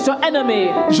 Automatically is your enemy.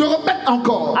 Je répète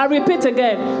encore. I repeat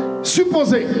again.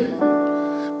 Supposez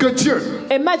que Dieu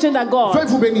Imagine that God veuille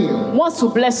vous bénir wants to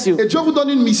bless you et Dieu vous donne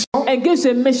une mission and gives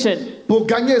you a mission pour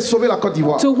gagner et sauver la Côte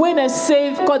d'Ivoire. to win and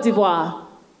save Côte d'Ivoire.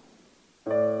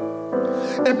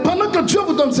 Et pendant que Dieu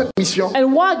vous donne cette mission,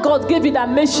 And while God gave you that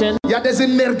mission, il y a des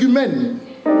énergumènes,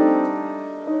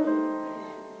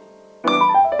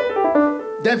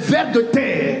 des vers de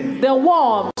terre, there are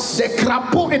worms, des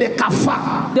crapauds et des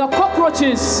cafards there are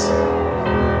cockroaches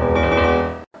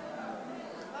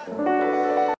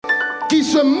qui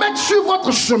se mettent sur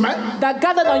votre chemin that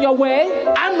gathered on your way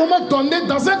à un moment donné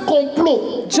dans un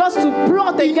complot just to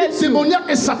plot against you, démoniaque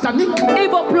et satanique evil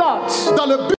plots, dans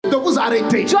le but de vous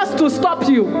arrêter. just to stop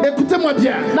you. Écoutez-moi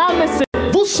bien, Now listen,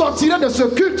 vous sortirez de ce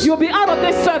culte you'll be out of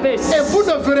this service. et vous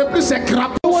ne verrez plus ces You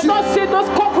crapauds. will not see those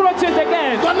cockroaches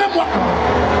again. Donnez-moi.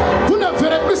 Vous ne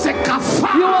verrez plus ces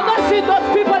cafards, You will not see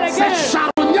those people ces again.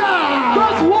 charognards.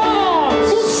 Those worms.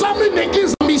 Nous sommes une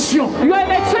église en mission. You are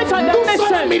in a church on the Nous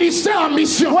sommes un mission. ministère en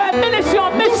mission. We're a ministry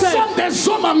on Nous mission. sommes des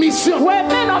hommes en mission. We're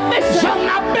men on mission. J'en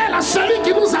appelle à celui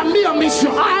qui nous a mis en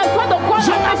mission. I call the one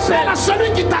J'en on appelle à mission.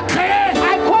 celui qui t'a créé.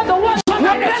 I call the one J'en who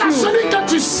appelle à created you. celui que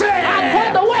tu sais. I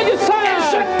call the one you Et serve.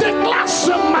 je déclare ce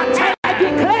matin, I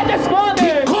declare this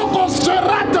morning, quiconque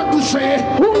osera te toucher,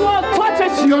 who will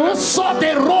touches que you, le sang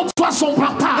des rôdes soit son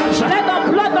partage. let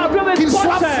the blood of you Qu'il be soit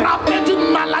portion. frappé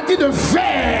d'une maladie de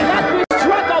fer. Let me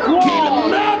strike of Qu'il war.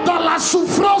 meure dans la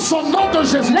souffrance au nom de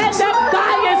Jésus. Let them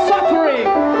die in suffering.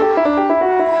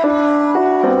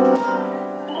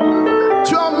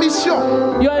 Tu es en mission.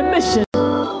 You're in mission.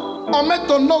 On met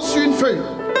ton nom sur une feuille.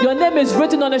 Your name is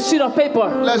written on a sheet of paper.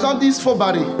 Les gens disent faut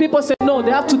barrer. People say no,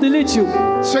 they have to delete you.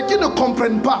 Ceux qui ne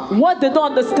comprennent pas, What they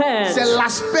don't c'est understand,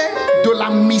 l'aspect de la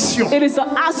mission. it is the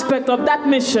aspect of that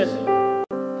mission.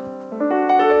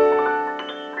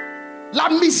 La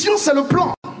mission, c'est le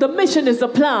plan. The mission is the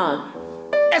plan.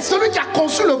 Et celui qui a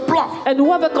conçu le plan And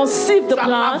whoever conceived the a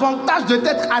plan, l'avantage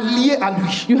d'être allié à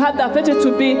lui. you have the advantage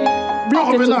to be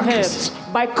linked revenant to à him Christ.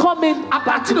 by coming À back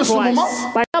partir to de ce Christ. moment,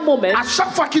 By that moment, À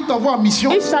chaque fois qu'il t'envoie en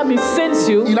mission, each time he sends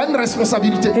you, il a une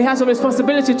responsabilité. he has a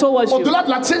responsibility towards you. Au-delà de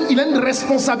la tienne, il a une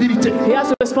responsabilité. He has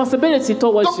a responsibility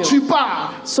towards Donc you. tu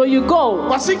pars. So you go.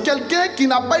 Voici quelqu'un qui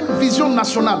n'a pas une vision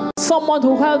nationale. Someone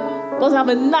who doesn't have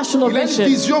a national Il a une vision.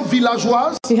 vision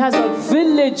villageoise He has a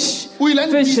village ou il a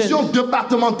une vision vision.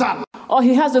 départementale. Or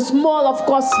he has a small, of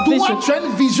course, Toi, vision. tu as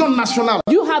une vision nationale.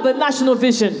 You have a national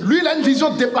vision. Lui, il a une vision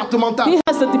départementale. He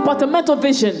has a departmental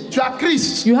vision. Tu as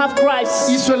Christ. You have Il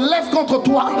Christ. se lève contre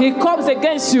toi He comes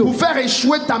against pour you faire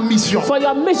échouer ta mission. for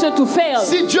your mission to fail.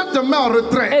 Si Dieu te met en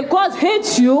retrait, If God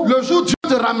hates you, le jour où Dieu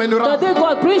te ramènera, the day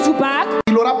God brings you back,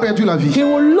 il aura perdu la vie. he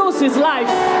will lose his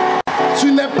life.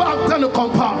 Tu n'es pas en train de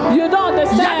comprendre. You don't Il y a des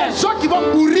understand. gens qui vont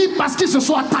mourir parce qu'ils se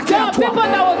sont attaqués There à are toi. people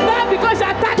that will die because they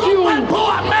attack you. Donne-moi un beau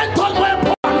amen, donne-moi un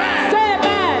beau amen. Say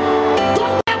amen.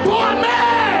 Donne-moi un beau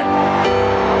amen.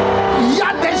 Il y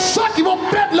a des gens qui vont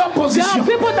perdre leur There position. are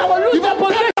people that will Ils lose their vont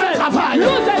perdre leur position, travail.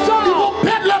 lose their Ils job, vont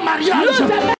perdre leur mariage. lose their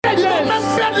Ils vont même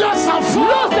marriages, perdre leurs enfants.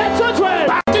 lose their children.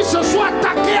 Parce qu'ils se sont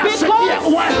attaqués à ce qui est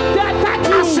ouais, Because they attack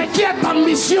à you. ce qui est en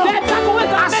mission, They attack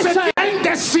with à a ce mission. qui a une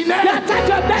destinée. They attack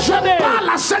your Je destiny. parle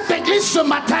à cette église ce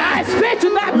matin. I speak to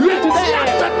that Le place today.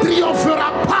 diable ne triomphera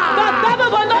The pas. devil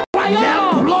will not Il y a un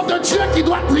triumph. plan de Dieu qui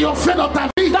doit triompher.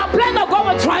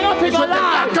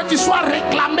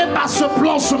 ce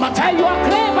plan ce matin. And you are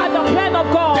claimed by the plan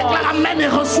of God. Déclare amen et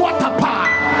reçois ta part.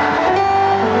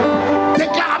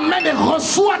 Déclare amen et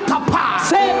reçois ta part.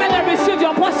 Say amen and receive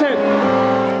your portion.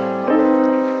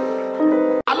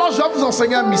 Alors je vais vous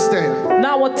enseigner un mystère.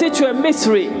 Now I will teach you a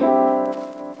mystery.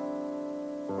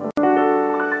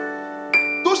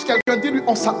 Touche quelqu'un, dis-lui,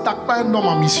 on ne s'attaque pas à un homme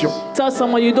en mission. Tell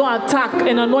someone you don't attack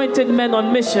an anointed man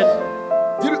on mission.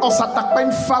 Dis-lui, on ne s'attaque pas à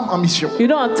une femme en mission. You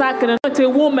don't attack an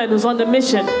anointed woman who's on the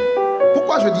mission.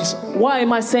 Pourquoi je dis ça? Why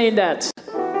am I saying that?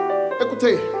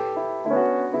 Écoutez,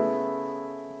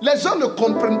 les gens ne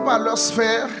comprennent pas leur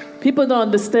sphère People don't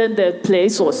understand their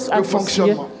place or atmosphere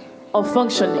fonctionnement. of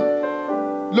functioning.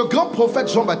 Le grand prophète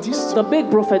Jean-Baptiste The big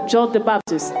prophet John the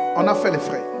Baptist, en a fait les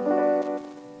frais.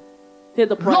 he had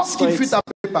the Lorsqu'il fut prophets.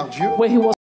 appelé par Dieu, When he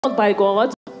was called by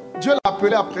God, Dieu l'a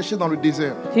appelé à prêcher dans le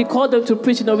désert. he called them to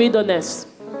preach in the wilderness.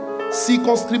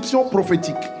 Circonscription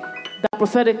prophétique, That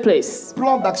prophetic place,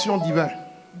 plan d'action divin,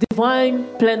 divine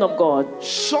plan of God,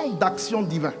 champ d'action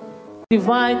divin,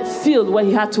 divine field where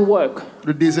he had to work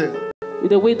le désert. with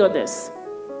the wilderness.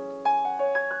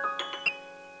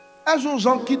 Un jour,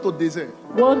 Jean quitte au désert.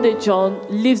 One day John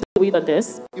leaves the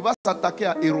wilderness Il va s'attaquer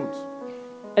à Hérode.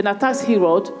 and attacks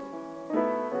Herod.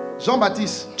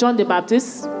 Jean-Baptiste, John the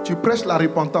Baptist, tu prêches la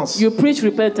repentance. you preach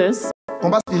repentance,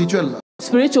 Combat spirituel, là,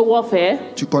 spiritual warfare,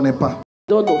 tu connais pas.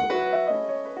 don't know.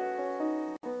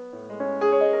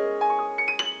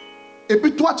 Et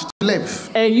puis toi, tu te lèves.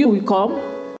 And you will come,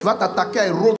 Tu vas t'attaquer à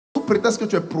Hérode sous prétexte que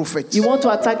tu es prophète. you want to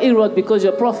attack Herod because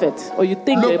you're a prophet, or you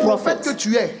think you're Le a prophète que prophet.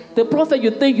 tu es, The prophet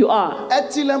you think you are,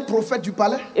 est-il un prophète du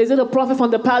palais? is it a prophet from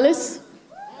the palace?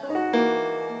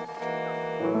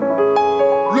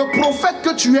 Le prophète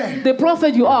que tu es, The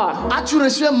prophet you are, as-tu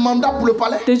reçu un mandat pour le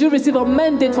palais? did you receive a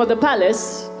mandate for the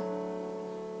palace?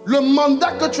 Le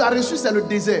mandat que tu as reçu, c'est le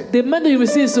désert. The mandate you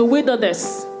receive is the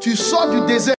wilderness. Tu sors du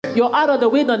désert, You're out of the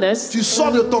wilderness. tu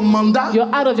sors de ton mandat, You're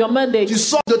out of your mandate. tu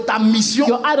sors de ta mission,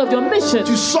 You're out of your mission.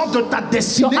 tu sors de ta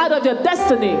destinée. You're out of your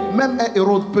destiny. Même un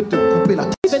Hérode peut te couper la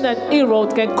tête. Even an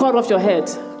Herod can cut off your head.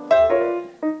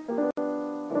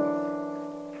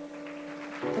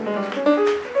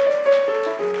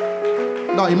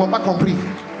 Non, ils m'ont pas compris.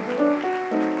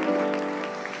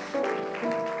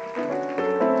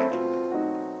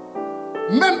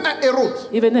 Même un Hérode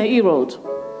Even an Herod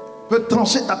peut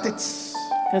trancher ta tête.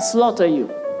 can slaughter you.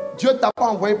 Dieu t'a pas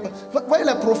envoyé. Voyez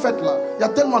les prophètes là, il y a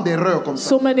tellement d'erreurs comme ça.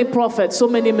 So many prophets, so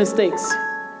many mistakes.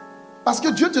 Parce que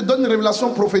Dieu te donne une révélation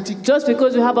prophétique. Just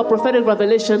because you have a prophetic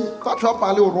revelation, Toi, tu vas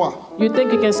parler au roi. you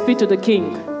think you can speak to the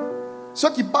king. Ceux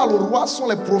qui parlent au roi sont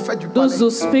les prophètes du palais. Those who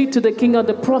speak to the king are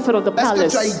the prophet of the Est-ce que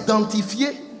tu as palace. identifié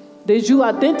Did you ton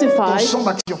identify champ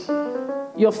d'action?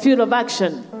 your field of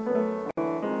action?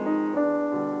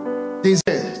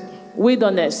 Désert.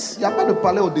 Wilderness. Il n'y a pas de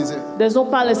palais au désert. There's no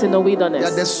palace in the Il y a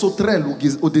wilderness. des sauterelles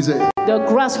au désert. There are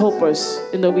grasshoppers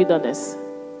in the wilderness.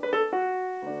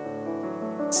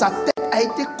 Sa tête a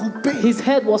été coupée His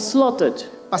head was slaughtered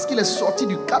parce qu'il est sorti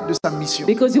du cadre de sa mission.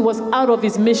 because he was out of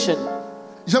his mission.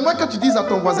 J'aimerais que tu dises à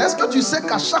ton voisin, est-ce que tu sais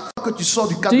qu'à chaque fois que tu sors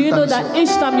du cadre Do de you ta know mission, that each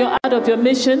time you're out of your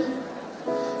mission,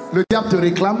 le diable te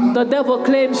réclame? the devil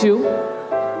claims you?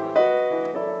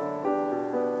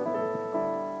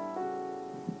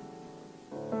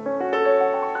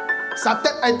 Sa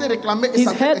tête a été réclamée et His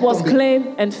sa tête head est was tombée. claimed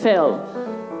and fell.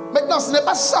 Maintenant, ce n'est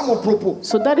pas ça mon propos.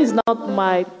 So that is not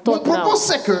my Mon thought now. propos,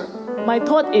 c'est que My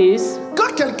thought is,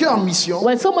 quand quelqu'un est en mission,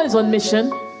 when someone is on mission,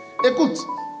 écoute,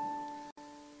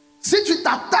 si tu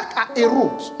t'attaques à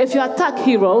Hérode, if you attack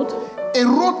Herod,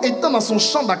 Hérode étant dans son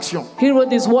champ d'action,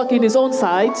 Herod is working his own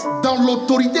side, dans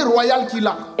l'autorité royale qu'il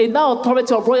a, in that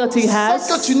authority of royalty he sans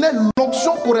que has, tu n'aies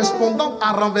l'onction correspondante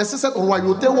à renverser cette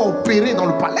royauté ou à opérer dans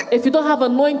le palais, if you don't have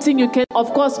anointing, you can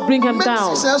of course bring him même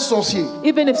down. si c'est un sorcier,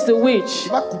 Even if it's a witch,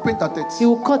 il va couper ta tête he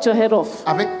will cut your head off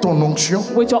avec ton onction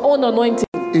with your own anointing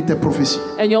et tes prophéties.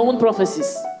 and your own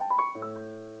prophecies.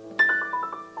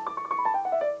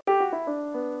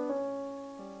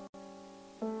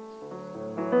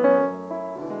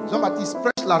 Jean-Baptiste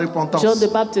prêche la repentance. John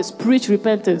the Baptist preached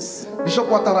repentance. Bishop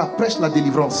Ouattara prêche la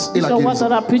délivrance et la Bishop guérison.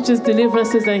 Ouattara preaches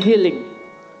deliverances and healing.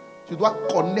 Tu dois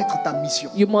connaître ta mission.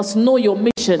 You must know your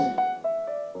mission.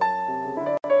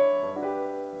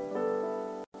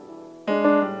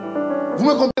 Vous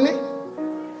me comprenez?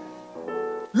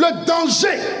 Le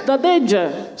danger The danger,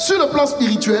 sur le plan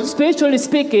spirituel, spiritually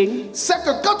speaking, c'est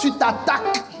que quand tu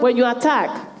t'attaques when you attack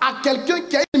à quelqu'un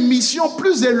qui a une mission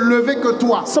plus élevée que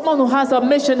toi, someone who has a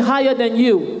mission higher than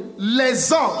you,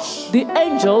 les anges the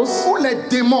angels ou les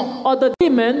démons or the qui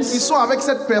demons sont avec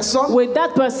cette personne with that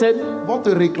person vont te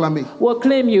réclamer. will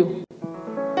claim you.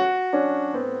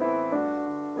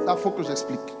 Ça, faut que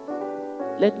j'explique.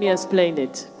 Let me explain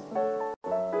it.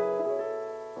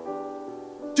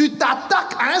 Tu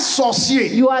t'attaques à un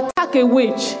sorcier You attack a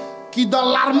witch qui dans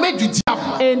l'armée du diable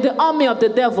in the army of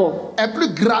the devil est plus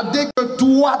gradé que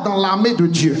toi dans l'armée de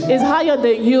Dieu. is higher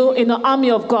than you in the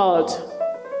army of God.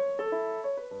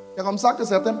 C'est comme ça que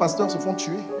certains pasteurs se font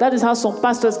tuer. That is how some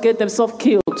pastors get themselves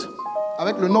killed.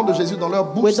 Avec le nom de Jésus dans leur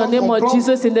bouche, With the sans name of comprendre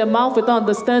Jesus in their mouth without le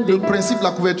understanding principe de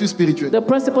la couverture spirituelle. the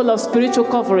principle of spiritual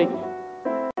covering.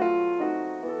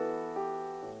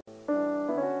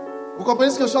 Vous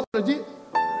comprenez ce que je suis en train de dire?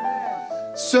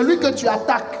 Celui que tu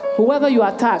attaques, Whoever you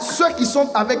attack ceux qui sont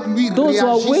avec lui Those who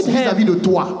are with réagissent vis-à-vis de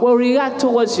toi. will react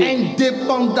towards you.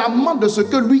 Indépendamment de ce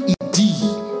que lui il dit,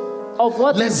 Of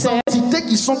what he les said, entités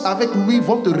qui sont avec lui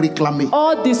vont te réclamer.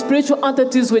 all the spiritual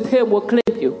entities with him will claim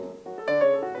you.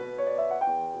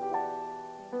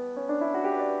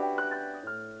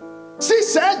 Si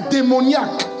c'est un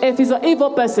démoniaque, If he's an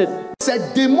evil person, ces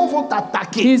démons vont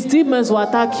t'attaquer. his demons will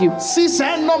attack you. Si c'est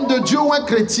un homme de Dieu ou un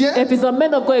chrétien, If he's a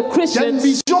man of God, a il y a Christian une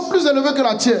mission plus élevée que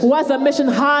la tienne. who has a mission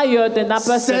higher than that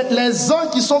person, C'est les anges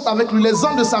qui sont avec lui, les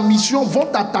anges de sa mission vont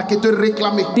t'attaquer, te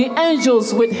réclamer. the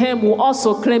angels with him will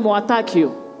also claim or attack you.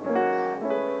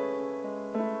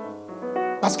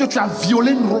 Parce que tu as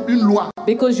violé une loi.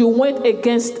 Because you went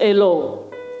against a law.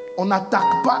 On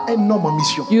n'attaque pas un homme en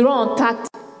mission. You don't attack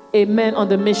a man on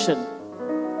the mission.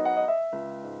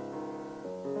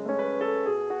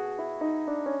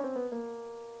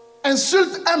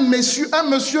 Insulte un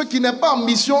monsieur qui n'est pas en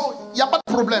mission, il n'y a pas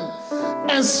de problème.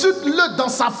 Insulte-le dans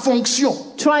sa fonction.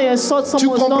 Try and insult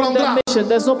someone who's not on their mission.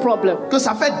 There's no problem. Que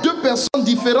ça fait deux personnes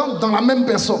différentes dans la même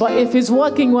personne. But if he's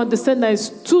working, you understand that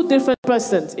it's two different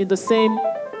persons in the same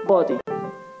body.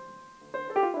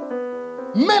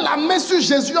 Mets la main sur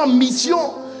Jésus en mission.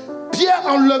 Pierre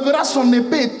enlèvera son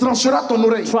épée et tranchera ton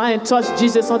oreille. Try and touch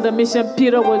Jesus on the mission.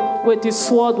 Peter with his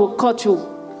sword will cut you.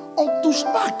 On ne touche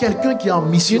pas à quelqu'un qui est en You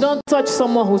mission. don't touch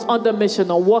someone who's on the mission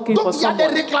or working Donc for il y a des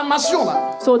someone. réclamations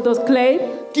là So those claims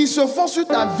qui se font sur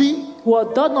ta vie who are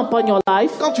done upon your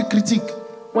life quand tu critiques.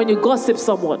 when you gossip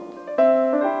someone,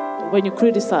 when you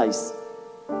criticize.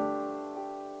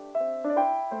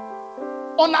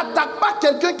 On n'attaque pas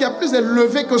quelqu'un qui est plus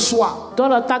élevé que soi.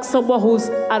 Don't attack someone who's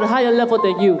at a higher level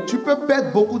than you. Tu peux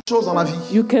perdre beaucoup de choses dans la vie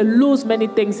You can lose many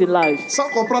things in life sans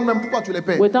comprendre même pourquoi tu les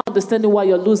perds. without understanding why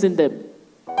you're losing them.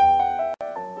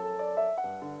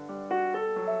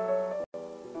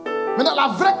 Maintenant, la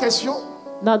vraie question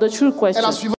Now the true est question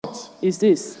la suivante. is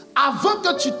this. Avant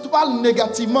que tu parles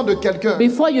négativement de quelqu'un,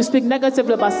 Before you speak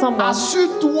negatively about someone,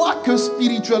 assure-toi que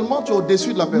spirituellement tu es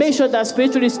au-dessus de la make personne. sure that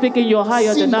spiritually speaking you're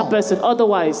higher than that Sinon- person.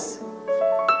 Otherwise,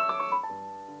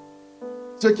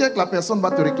 Ce qui est que la personne va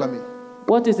te réclamer.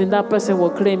 what is in that person will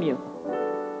claim you.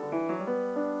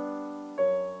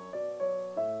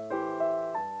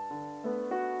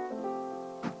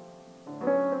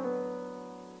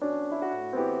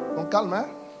 Donc calme, hein?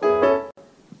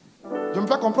 Je me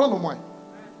fais comprendre au moins.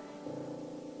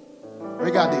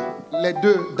 Regardez, les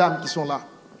deux dames qui sont là,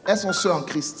 elles sont sœurs en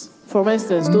Christ. For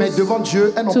instance, Mais those devant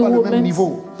Dieu, elles n'ont two pas le même women,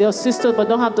 niveau. they are sisters but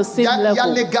don't have the Il same y a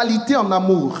level. l'égalité en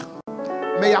amour,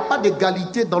 mais il n'y a pas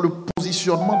d'égalité dans le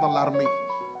positionnement dans l'armée.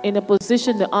 In a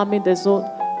position, the army, there's no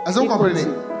Est-ce que vous comprenez?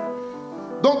 equality.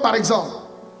 Donc, par exemple,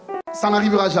 ça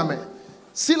n'arrivera jamais.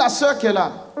 Si la sœur qui est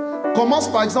là commence,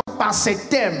 par exemple, par ses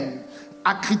thèmes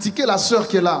à critiquer la sœur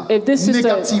qui est là If this sister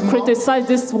négativement, criticizes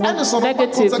this elle ne one s'en rend pas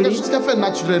compte, c'est quelque negatively, chose qu'elle fait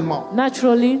naturellement.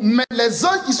 naturally, Mais les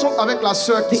anges qui sont avec la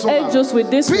sœur qui the sont là, angels with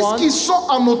this one, puisqu'ils sont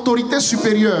en autorité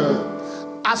supérieure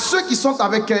à ceux qui sont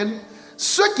avec elle,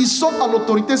 ceux qui sont en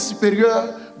autorité supérieure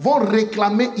vont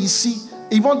réclamer ici.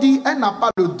 Ils vont dire, elle n'a pas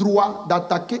le droit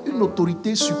d'attaquer une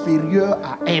autorité supérieure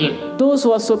à elle. those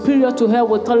who are superior to her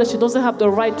will tell her she doesn't have the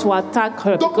right to attack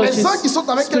her Donc because les anges qui she's sont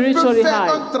avec elle peuvent spiritually faire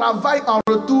high. un travail en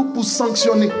retour pour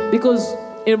sanctionner. Because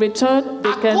in return,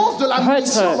 they À can cause de la hurt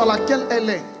mission dans her laquelle elle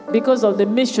est. because of the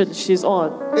mission she's on.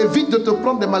 Évite de te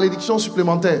prendre des malédictions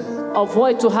supplémentaires.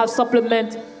 Avoid to have supplement,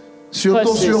 Surtout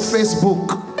Curses. sur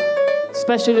Facebook.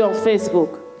 especially on Facebook.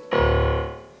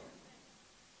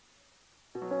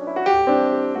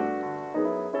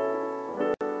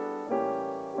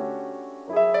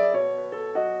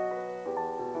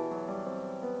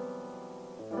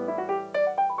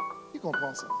 Qui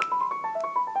comprend ça?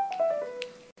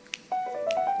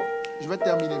 Je vais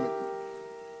terminer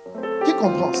maintenant. Qui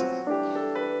comprend ça?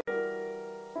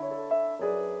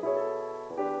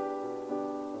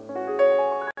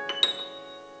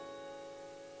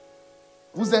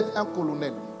 Vous êtes un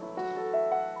colonel.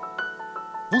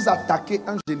 Vous attaquez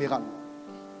un général.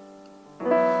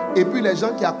 Et puis les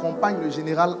gens qui accompagnent le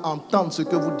général entendent ce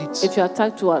que vous dites. If you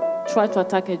try to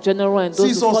attack a general and those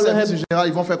S'ils who sont au follow service him du général,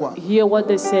 ils vont faire quoi? hear what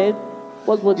they said,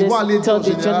 what would Ils they vont aller dire tell au the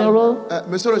général, general?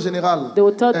 Monsieur le général, They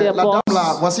will tell their la boss dame là,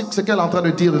 voici ce qu'elle est en train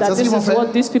de dire. That C'est ce this qu'ils vont is faire. what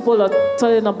these people are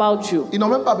telling about you. Ils n'ont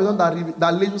même pas besoin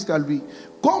d'aller jusqu'à lui.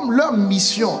 Comme leur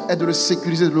mission est de le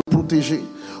sécuriser, de le protéger,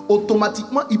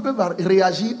 automatiquement, ils peuvent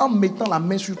réagir en mettant la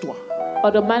main sur toi.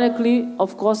 Automatically,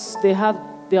 of course, they have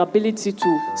the ability to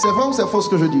C'est vrai ou c'est faux ce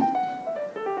que je dis?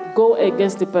 go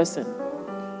against the person.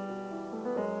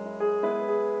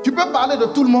 Tu peux parler de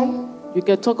tout le monde. You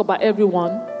can talk about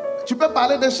everyone. Tu peux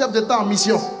parler des chefs d'État en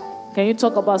mission. Can you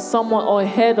talk about someone or a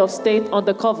head of state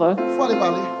undercover? Il faut aller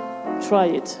parler.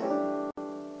 Try it.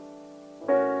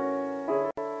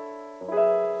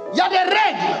 Il y a des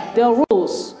règles. There are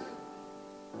rules.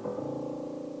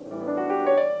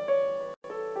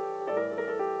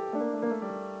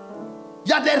 Il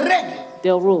y a des règles.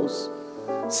 There are rules.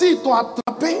 S'ils t'ont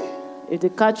attrapé, If they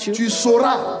catch you, tu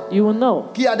sauras you will know.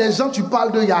 qu'il y a des gens, tu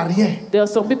parles d'eux, il n'y a rien. There are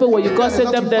some people where you gossip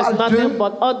gens, them, tu there's parles nothing, d'eux.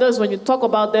 but others, when you talk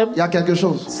about them, Il y a quelque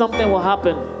chose. something will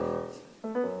happen.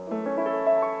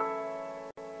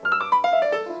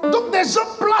 Donc des gens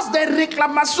placent des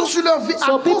réclamations sur leur vie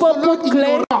So à people cause de leur put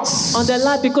claim ignorance. on their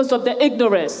life because of their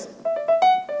ignorance.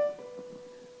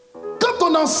 Quand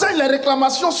on enseigne les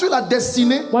réclamations sur la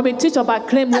destinée, When we teach about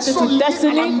claim elles related sont to liées à la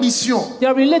destiny, mission. they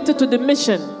are related to the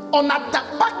mission. On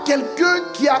n'attaque pas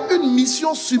quelqu'un qui a une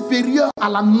mission supérieure à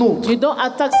la nôtre. You don't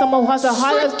attack someone who has a Ceux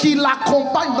higher qui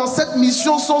l'accompagnent dans cette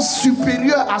mission sont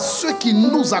supérieurs à ceux qui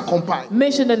nous accompagnent.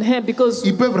 mission than him because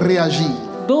Ils peuvent réagir.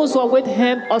 those who are with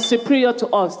him are superior to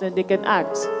us, then they can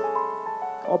act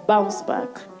or bounce back.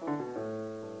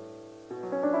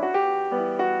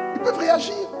 Ils peuvent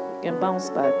réagir. Can bounce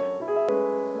back.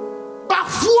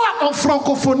 Parfois en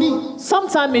francophonie,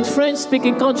 Sometimes in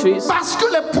French-speaking countries, parce que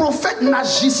les prophètes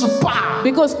n'agissent pas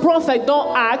because prophets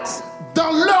don't act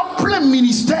dans leur plein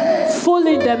ministère.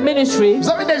 fully in their ministry, Vous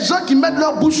avez des gens qui mettent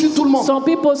leur bouche sur tout le monde. some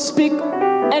people speak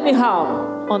anyhow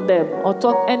on them or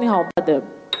talk anyhow about them.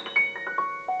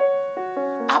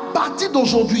 À partir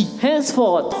d'aujourd'hui,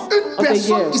 Henceforth, une of the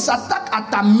personne year, qui s'attaque à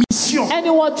ta mission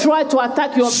anyone try to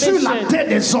attack your sur la mission terre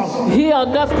des hommes, here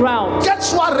on earth ground, qu'elle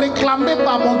soit réclamée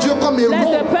par mon Dieu comme let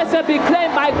héros, the person be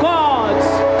claimed by God,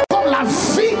 comme la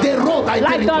vie d'héros a été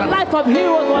like the réclamée. life of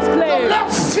heroes was Que claimed. leur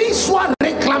vie soit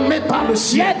réclamée par le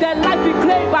ciel. Let their life be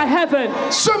claimed by heaven.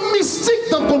 Ce mystique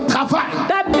dans ton travail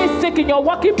That mystic in your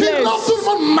working qui rend place tout le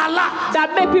monde malade that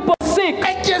make people sick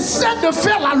et qui essaie de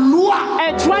faire la loi.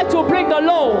 and try to break the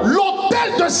law.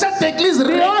 L'autel de cette église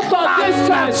altar of this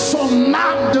réclame church son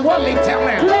âme devant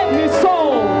l'Éternel Claim his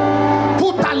soul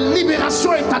pour ta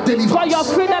libération et ta for délivrance. your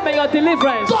freedom and your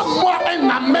deliverance. Donne-moi un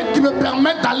amen qui me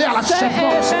permette d'aller à Say l'achèvement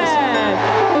de ce message. amen.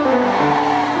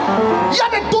 Il y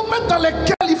a des domaines dans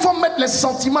lesquels il faut mettre les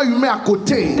sentiments humains à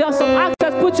côté There are some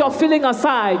access, put your feeling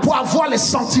aside pour avoir les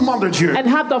sentiments de Dieu. and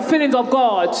have the feelings of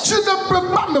God. Tu ne peux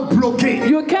pas me bloquer.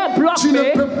 You can't block Tu ne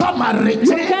me. peux pas You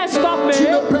m'arrêter. can't stop Tu ne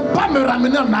me. peux pas me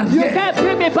ramener en You arrière. can't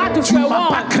bring me back to Tu square ne m'as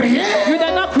pas one. créé. You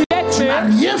did not create Tu n'as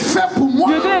me. rien fait pour moi.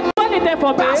 You didn't do anything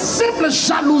for me. Par simple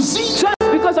jalousie,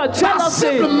 Just because of par jealousy,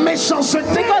 simple méchanceté,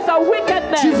 because of tu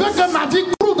wickedness. veux que ma vie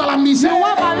coule dans la misère. You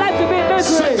want my life to be in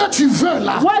Ce misery. que tu veux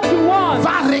là, What you want,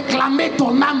 va réclamer ton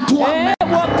âme toi-même. it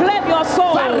will claim your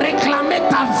soul. Va réclamer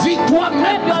ta vie Claim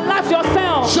toi-même. your life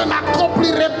yourself. Je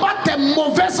n'accomplirai pas tes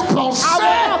mauvaises I pensées,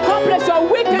 will accomplish your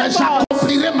mais wicked thoughts.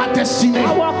 j'accomplirai ma destinée.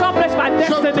 I will accomplish my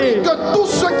Je prie destiny. que tous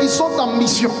ceux qui sont en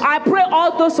mission I pray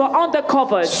all those who are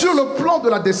undercovered sur le plan de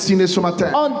la destinée ce matin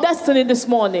on destiny this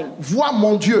morning. voient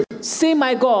mon Dieu See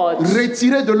my God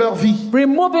retirer de leur vie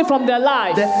removing from their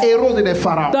life des héros et des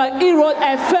pharaons. the Herod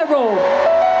and Pharaoh.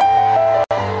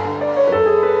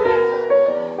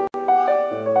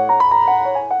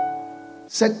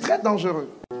 C'est très dangereux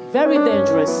Very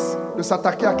dangerous de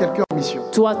s'attaquer à quelqu'un en mission.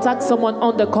 to attack someone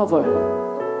undercover.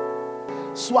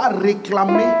 Sois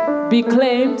réclamé Be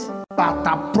claimed par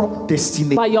ta propre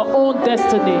destinée. by your own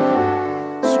destiny,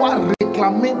 Sois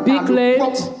réclamé Be par le claimed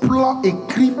propre plan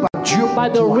écrit par Dieu by pour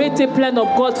the toi. written plan of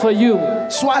God for you.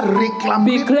 Sois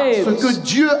réclamé Be par claimed ce que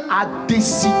Dieu a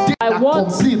décidé by what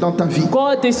d'accomplir dans ta vie.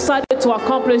 God decided to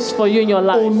accomplish for you in your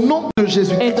Au life. nom de In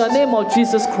Jésus-Christ. the name of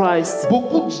Jesus Christ.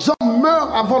 Beaucoup de gens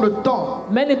meurent avant le temps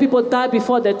Many people die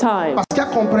before their time parce qu'ils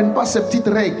ne comprennent pas ces petites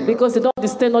règles. because they don't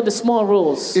understand all the small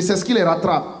rules, Et c'est ce qui les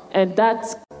rattrape. and that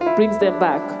brings them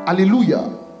back. Alléluia.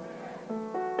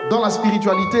 Dans la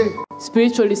spiritualité,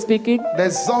 Spiritually speaking, des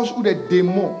anges ou des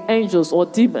démons angels or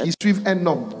demons qui suivent un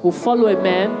homme who follow a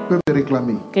man peuvent te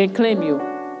réclamer. can claim you.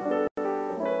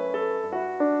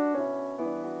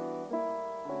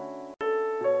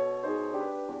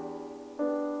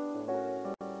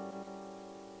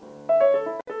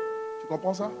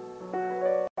 comprends ça?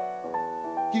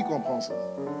 Qui comprend ça?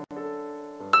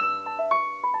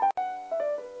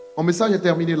 Mon message est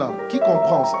terminé là. Qui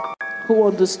comprend ça? Who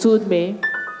understood me?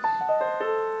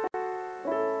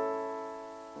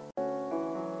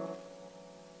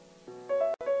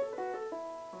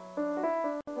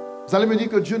 Vous allez me dire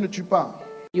que Dieu ne tue pas.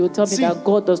 You will tell me that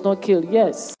God does not kill.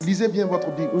 Yes. Lisez bien votre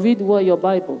Bible. Read well your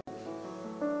Bible.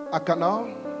 À Canaan,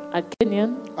 At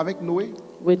Canaan, avec Noé,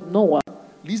 with Noah.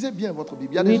 Lisez bien votre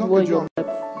Bible. Il y a des Read gens que well Dieu your Bible.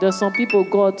 There are some people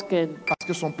God can parce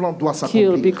que son plan doit kill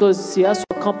s'accomplir. because He has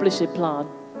to accomplish a plan.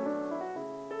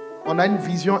 On a une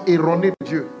vision erronée de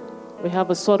Dieu. We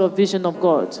have a sort of vision of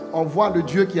God. On voit le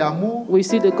Dieu qui est amour We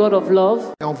see the God of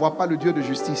love. et on ne voit pas le Dieu de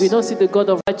justice. We don't see the God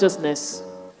of righteousness.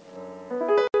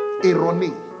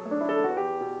 Erroné.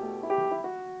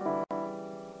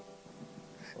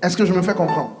 Est-ce que je me fais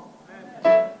comprendre?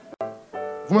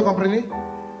 Vous me comprenez?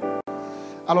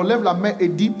 Alors lève la main et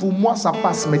dis, pour moi ça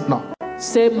passe maintenant.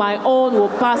 Say, my own will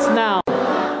pass now.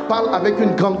 Parle avec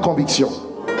une grande conviction.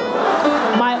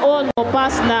 My own will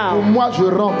pass Pour now. moi je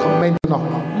rentre maintenant.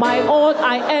 My own,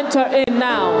 I enter in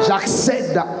now.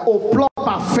 J'accède au plan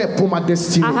parfait pour ma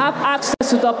destinée. I have access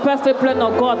to the perfect plan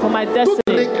of God for my Toute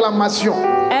destiny. réclamation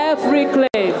Every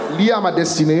claim liée à ma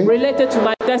destinée related to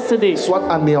my destiny soit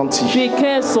anéantie. be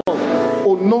cancelled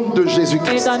Au nom de in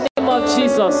Jésus-Christ. the name of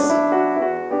Jesus.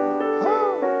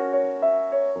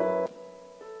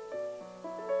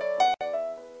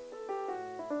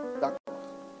 D'accord.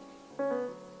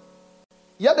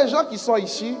 Il y a des gens qui sont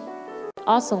ici.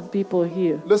 Are some people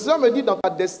here? Le Seigneur me dit dans ta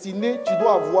destinée, tu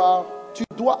dois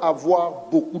avoir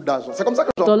beaucoup d'argent. C'est comme ça que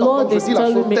The j'entends. Lord Comme je is dis la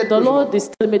chose telling me. telle The que je Lord l'entends. is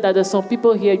telling me that there's some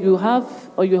people here. You have,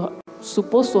 or you're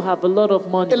supposed to have a lot of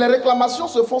money, Et les réclamations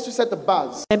se font sur cette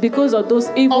base. and because of those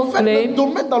evil En fait, le claims,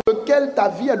 domaine dans lequel ta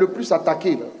vie est le plus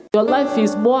attaquée, là, your life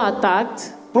is more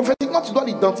attacked. prophétiquement, tu dois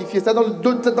l'identifier. C'est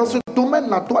dans ce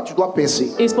domaine-là, toi, tu dois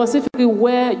percer. Is specifically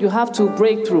where you have to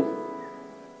break through.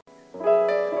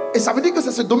 Et ça veut dire que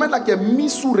c'est ce domaine-là qui est mis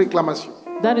sous réclamation.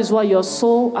 That is why you're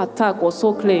so attacked or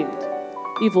so claimed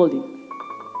evilly.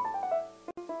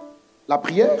 La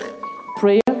prière,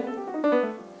 Prayer,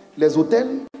 les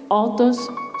autels altars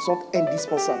sont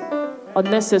indispensables. are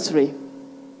necessary.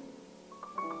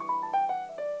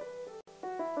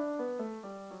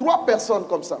 3 personnes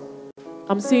comme ça,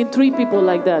 I'm seeing 3 people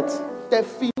like that. tes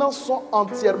finances sont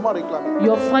entièrement réclamées.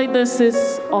 Your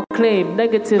finances are claimed Le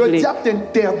negatively. diable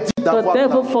t'interdit The d'avoir de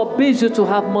devil l'argent. forbids you to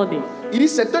have money. Il dit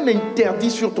c'est un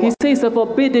interdit sur toi. He says it's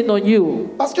forbidden on you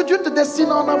Parce que Dieu te destine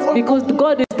à en avoir. because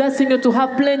God is destined you to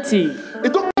have plenty. Et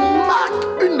donc, il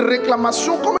marque une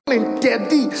réclamation comme un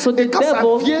interdit. So Et the quand ça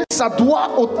devil- vient, ça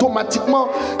doit automatiquement...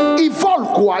 Il vole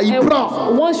quoi, il And prend.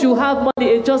 once you have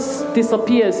money, it just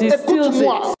disappears. He steals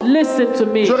Écoute-moi. it. Listen to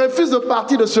me. Je refuse de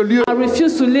partir de ce lieu I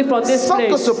refuse to live from this sans que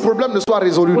place ce problème ne soit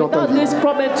résolu dans ta without vie. this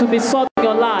problem to be solved in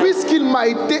your life. Puisqu'il m'a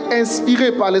été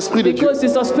inspiré par l'Esprit de Dieu. Because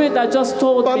it's the Spirit that just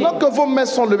told me. Pendant que vos mains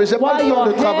sont levées, je n'ai pas While le temps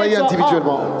your de travailler hands are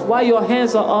individuellement. up, while your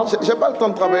hands are up, Je n'ai pas le temps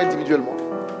de travailler individuellement.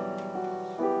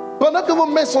 Pendant que vos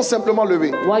mains sont simplement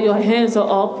levées, while your hands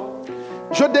are up,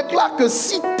 je déclare que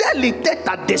si telle était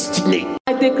ta destinée,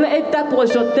 I declare if that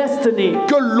was your destiny,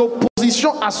 que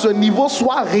l'opposition à ce niveau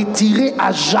soit retirée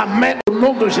à jamais au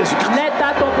nom de Jésus-Christ. let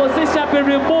that opposition be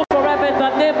removed forever in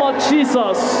the name of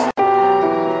Jesus.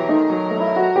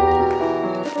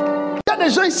 Il y a des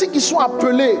gens ici qui sont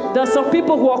appelés There are some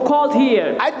people who are called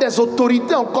here à être des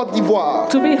autorités en Côte d'Ivoire,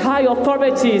 to be high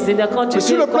authorities in their country. mais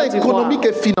sur le plan Côte d'Ivoire. économique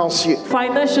et financier.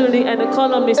 Financially and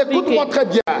economically speaking. Écoute-moi très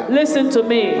bien. Listen to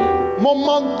me. Mon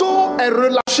manteau est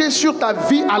relâché sur ta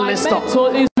vie à My l'instant.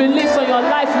 mantle is released on your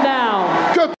life now.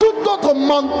 Que tout autre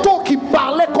manteau qui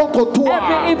parlait contre toi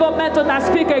Every evil mantle that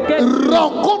speak against you,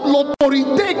 rencontre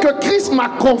l'autorité que Christ m'a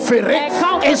conférée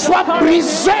et soit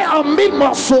brisé en 1000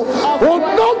 morceaux au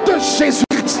nom de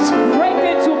Jésus-Christ. break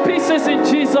into pieces in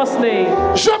Jesus' name.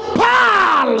 Je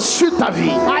parle sur ta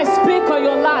vie. I speak on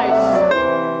your life.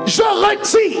 Je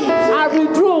retire I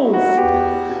reprove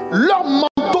leur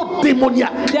manteau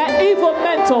démoniaque, their evil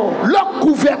mantle, leur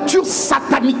couverture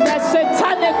satanique. their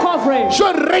satanic covering. Je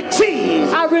retire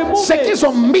I remove ce it. qu'ils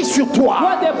ont mis sur toi.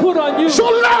 What they put on you,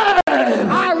 J'enlève,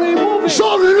 I remove it.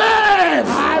 j'enlève,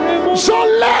 I remove it.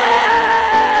 j'enlève,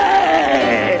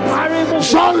 I remove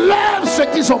it. j'enlève ce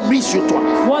qu'ils ont mis sur toi.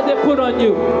 What they put on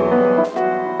you.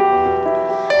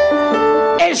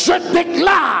 Et je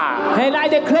déclare And I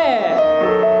declare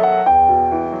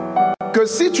que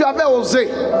si tu avais osé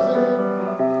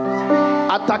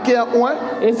attaquer un oint,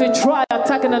 if you try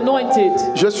attacking anointed,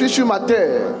 je suis sur ma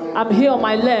terre. I'm here on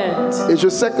my land. Et je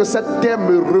sais que cette terre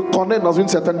me reconnaît dans une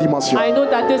certaine dimension. I know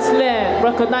that this land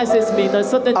recognizes me in a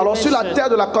certain Alors sur la terre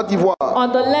de la Côte d'Ivoire, on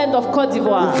the land of Côte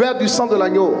d'Ivoire, couvert du sang de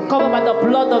l'agneau, covered by the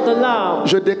blood of the Lamb,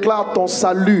 je déclare ton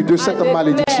salut de cette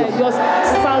malédiction. Your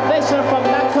salvation from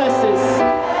that curses.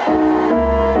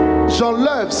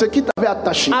 J'enlève ce qui t'avait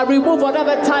attaché. I remove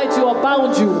whatever tied you or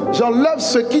bound you. J'enlève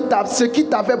ce qui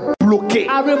t'avait bloqué.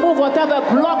 I remove whatever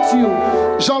blocked you.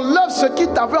 J'enlève ce qui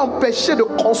t'avait empêché de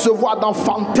concevoir,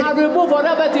 d'enfanter. I remove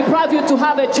whatever deprived you to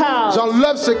have a child.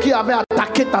 J'enlève ce qui avait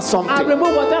attaqué ta santé. I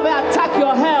remove whatever attack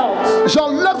your health.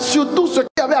 J'enlève surtout ce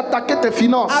qui avait attaqué tes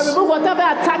finances. I remove whatever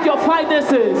attack your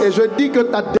finances. Et je dis que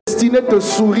ta destinée te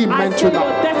sourit maintenant. I say your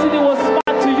destiny will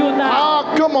smile to you now. Ah,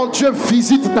 que mon Dieu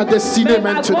visite ta destinée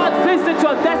maintenant.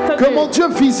 Que mon Dieu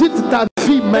visite ta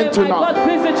vie maintenant.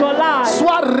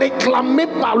 Sois réclamé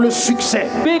par le succès.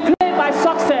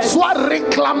 Sois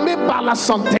réclamé par la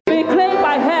santé.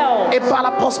 Et par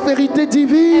la prospérité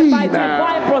divine.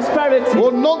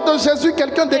 Au nom de Jésus,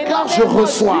 quelqu'un déclare je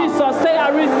reçois.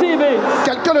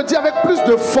 Quelqu'un le dit avec plus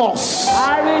de force.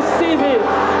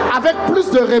 Avec plus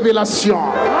de révélation.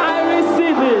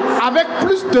 Avec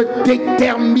plus de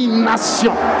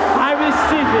détermination. I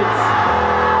receive it.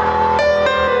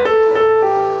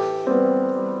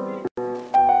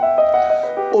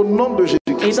 Au nom de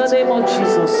Jésus-Christ. In the name of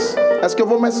Jesus. Est-ce que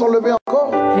vos mains sont levées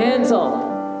encore? Hands up.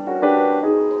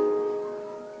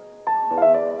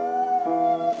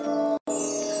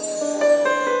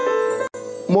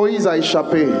 Moïse a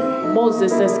échappé. Moses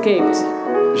escaped.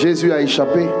 Jésus a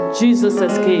échappé. Jesus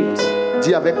escaped.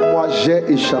 Dis avec moi, j'ai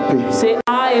échappé. Say,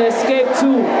 I escaped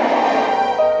too.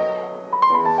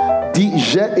 Dis,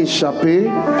 j'ai échappé.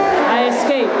 I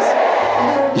escaped.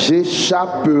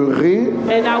 J'échapperai.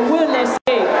 And I will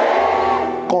escape.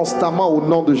 Constamment au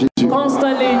nom de Jésus.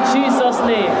 Constantly in Jesus'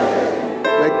 name.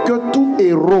 Mais que tout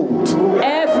hérode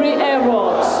Every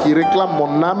error qui réclame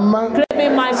mon âme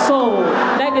claiming my soul,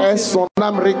 est son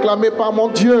âme réclamée par mon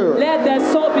Dieu. let their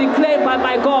soul be claimed by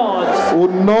my God. Au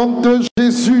nom de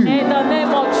Jésus, In the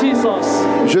name of Jesus,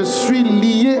 je suis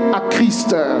lié à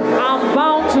Christ. I'm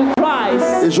bound to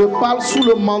Christ. Et je parle sous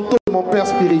le manteau de mon Père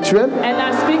spirituel, And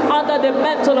I speak under the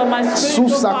mantle of my sous spiritual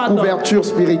sa father. couverture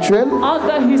spirituelle.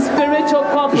 Under his spiritual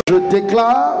cover, Je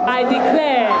déclare I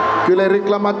declare que les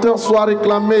réclamateurs soient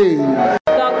réclamés.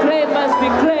 the claim must be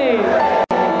claimed.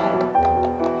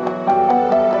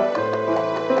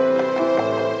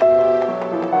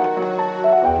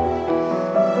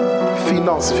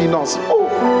 Finance. Oh.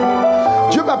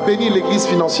 Dieu va bénir l'église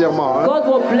financièrement. Hein. God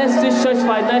will bless this church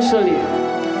financially.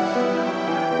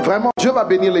 Vraiment, Dieu va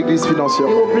bénir l'église He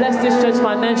financièrement. will bless this church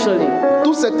financially.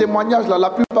 Tous ces témoignages-là, la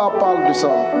plupart parlent de ça.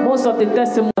 Most of the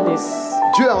testimonies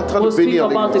Dieu est en train de will speak bénir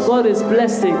about it. l'église. God is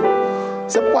blessing.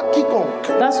 C'est pourquoi quiconque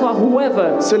That's why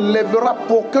whoever se lèvera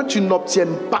pour que tu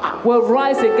n'obtiennes pas will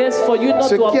rise against for you not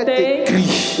ce to qui est obtain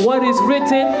écrit what is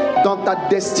written dans ta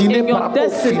destinée in par your rapport aux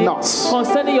destiny finances.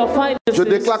 concerning your finances. Je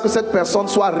déclare que cette personne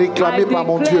soit réclamée par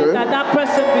mon Dieu. That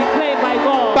person be claimed by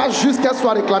God. Pas juste qu'elle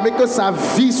soit réclamée, que sa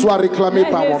vie soit réclamée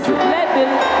par mon Dieu. Let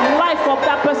the life of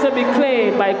that person be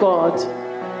claimed by God.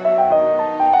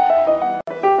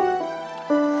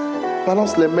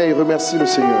 Balance les mains et remercie le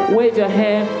Seigneur. Wave your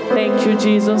hand. Thank you,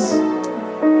 Jesus.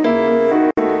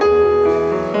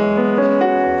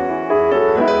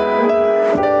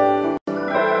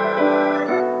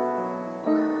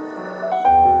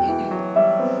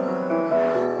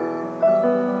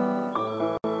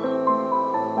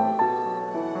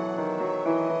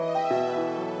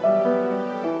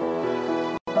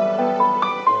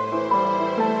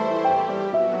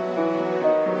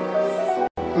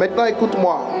 Maintenant,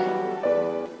 écoute-moi.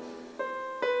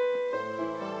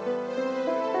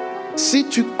 Si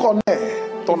tu connais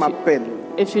ton appel,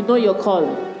 If you know your call,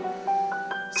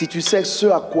 si tu sais ce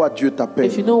à quoi Dieu t'appelle,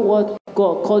 if you know what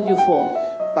God called you for,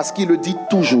 parce qu'il le dit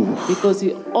toujours, because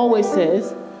He always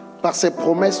says, par ses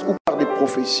promesses ou par des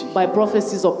prophéties, by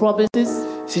prophecies or promises,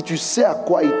 si tu sais à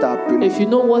quoi il t'a appelé, if you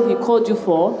know what He called you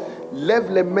for,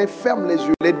 lève les mains, ferme les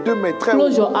yeux, les deux mains très haut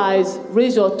close your eyes,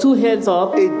 raise your two hands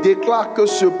up, et déclare que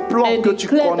ce plan and que tu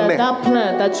declare connais that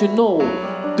plan that you know,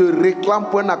 te réclame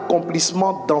pour un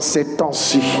accomplissement dans ces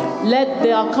temps-ci. let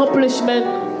the accomplishment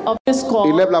of this call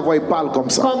Il lève la voix et parle comme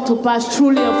ça. come to pass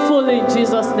truly and fully in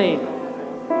Jesus' name.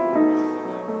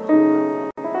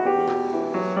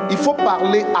 Il faut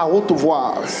parler à haute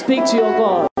voix. Speak to your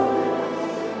God.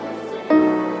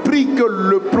 Prie que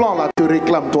le plan là te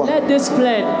réclame toi. Let this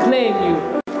plan claim you.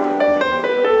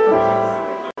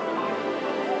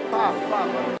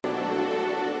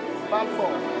 Parle fort.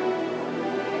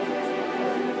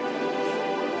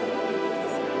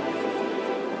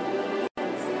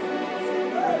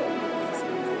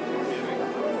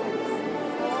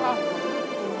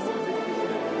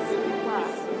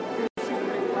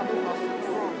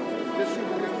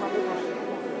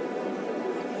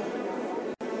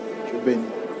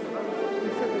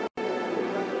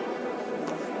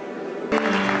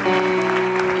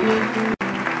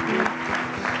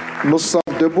 Nous sommes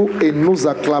debout et nous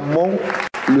acclamons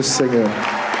le Seigneur.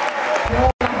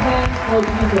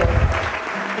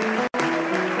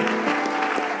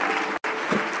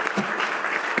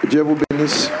 Dieu vous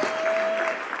bénisse.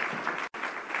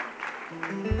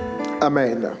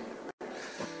 Amen.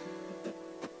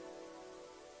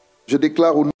 Je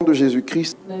déclare au nom de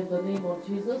Jésus-Christ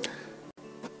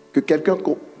que quelqu'un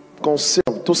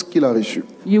conserve tout ce qu'il a reçu.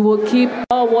 You will keep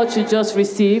all what you just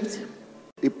received.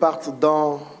 Et parte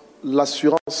dans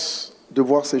l'assurance de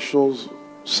voir ces choses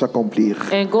s'accomplir.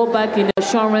 And go back in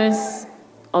assurance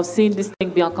of seeing this thing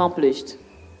be accomplished.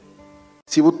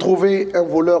 Si vous trouvez un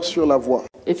voleur sur la voie,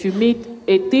 If you meet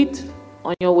a thief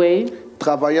on your way,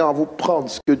 travaillant à vous prendre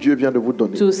ce que Dieu vient de vous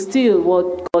donner, to steal what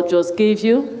God just gave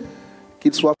you,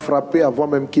 qu'il soit frappé avant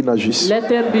même qu'il n'agisse. let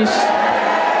them be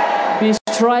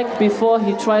struck before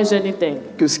he tries anything.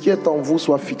 Que ce qui est en vous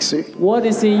soit fixé What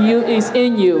is in you is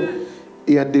in you.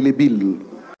 et indélébile.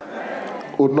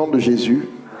 Au nom de Jésus.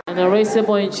 And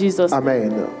erasable in Jesus' name.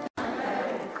 Amen.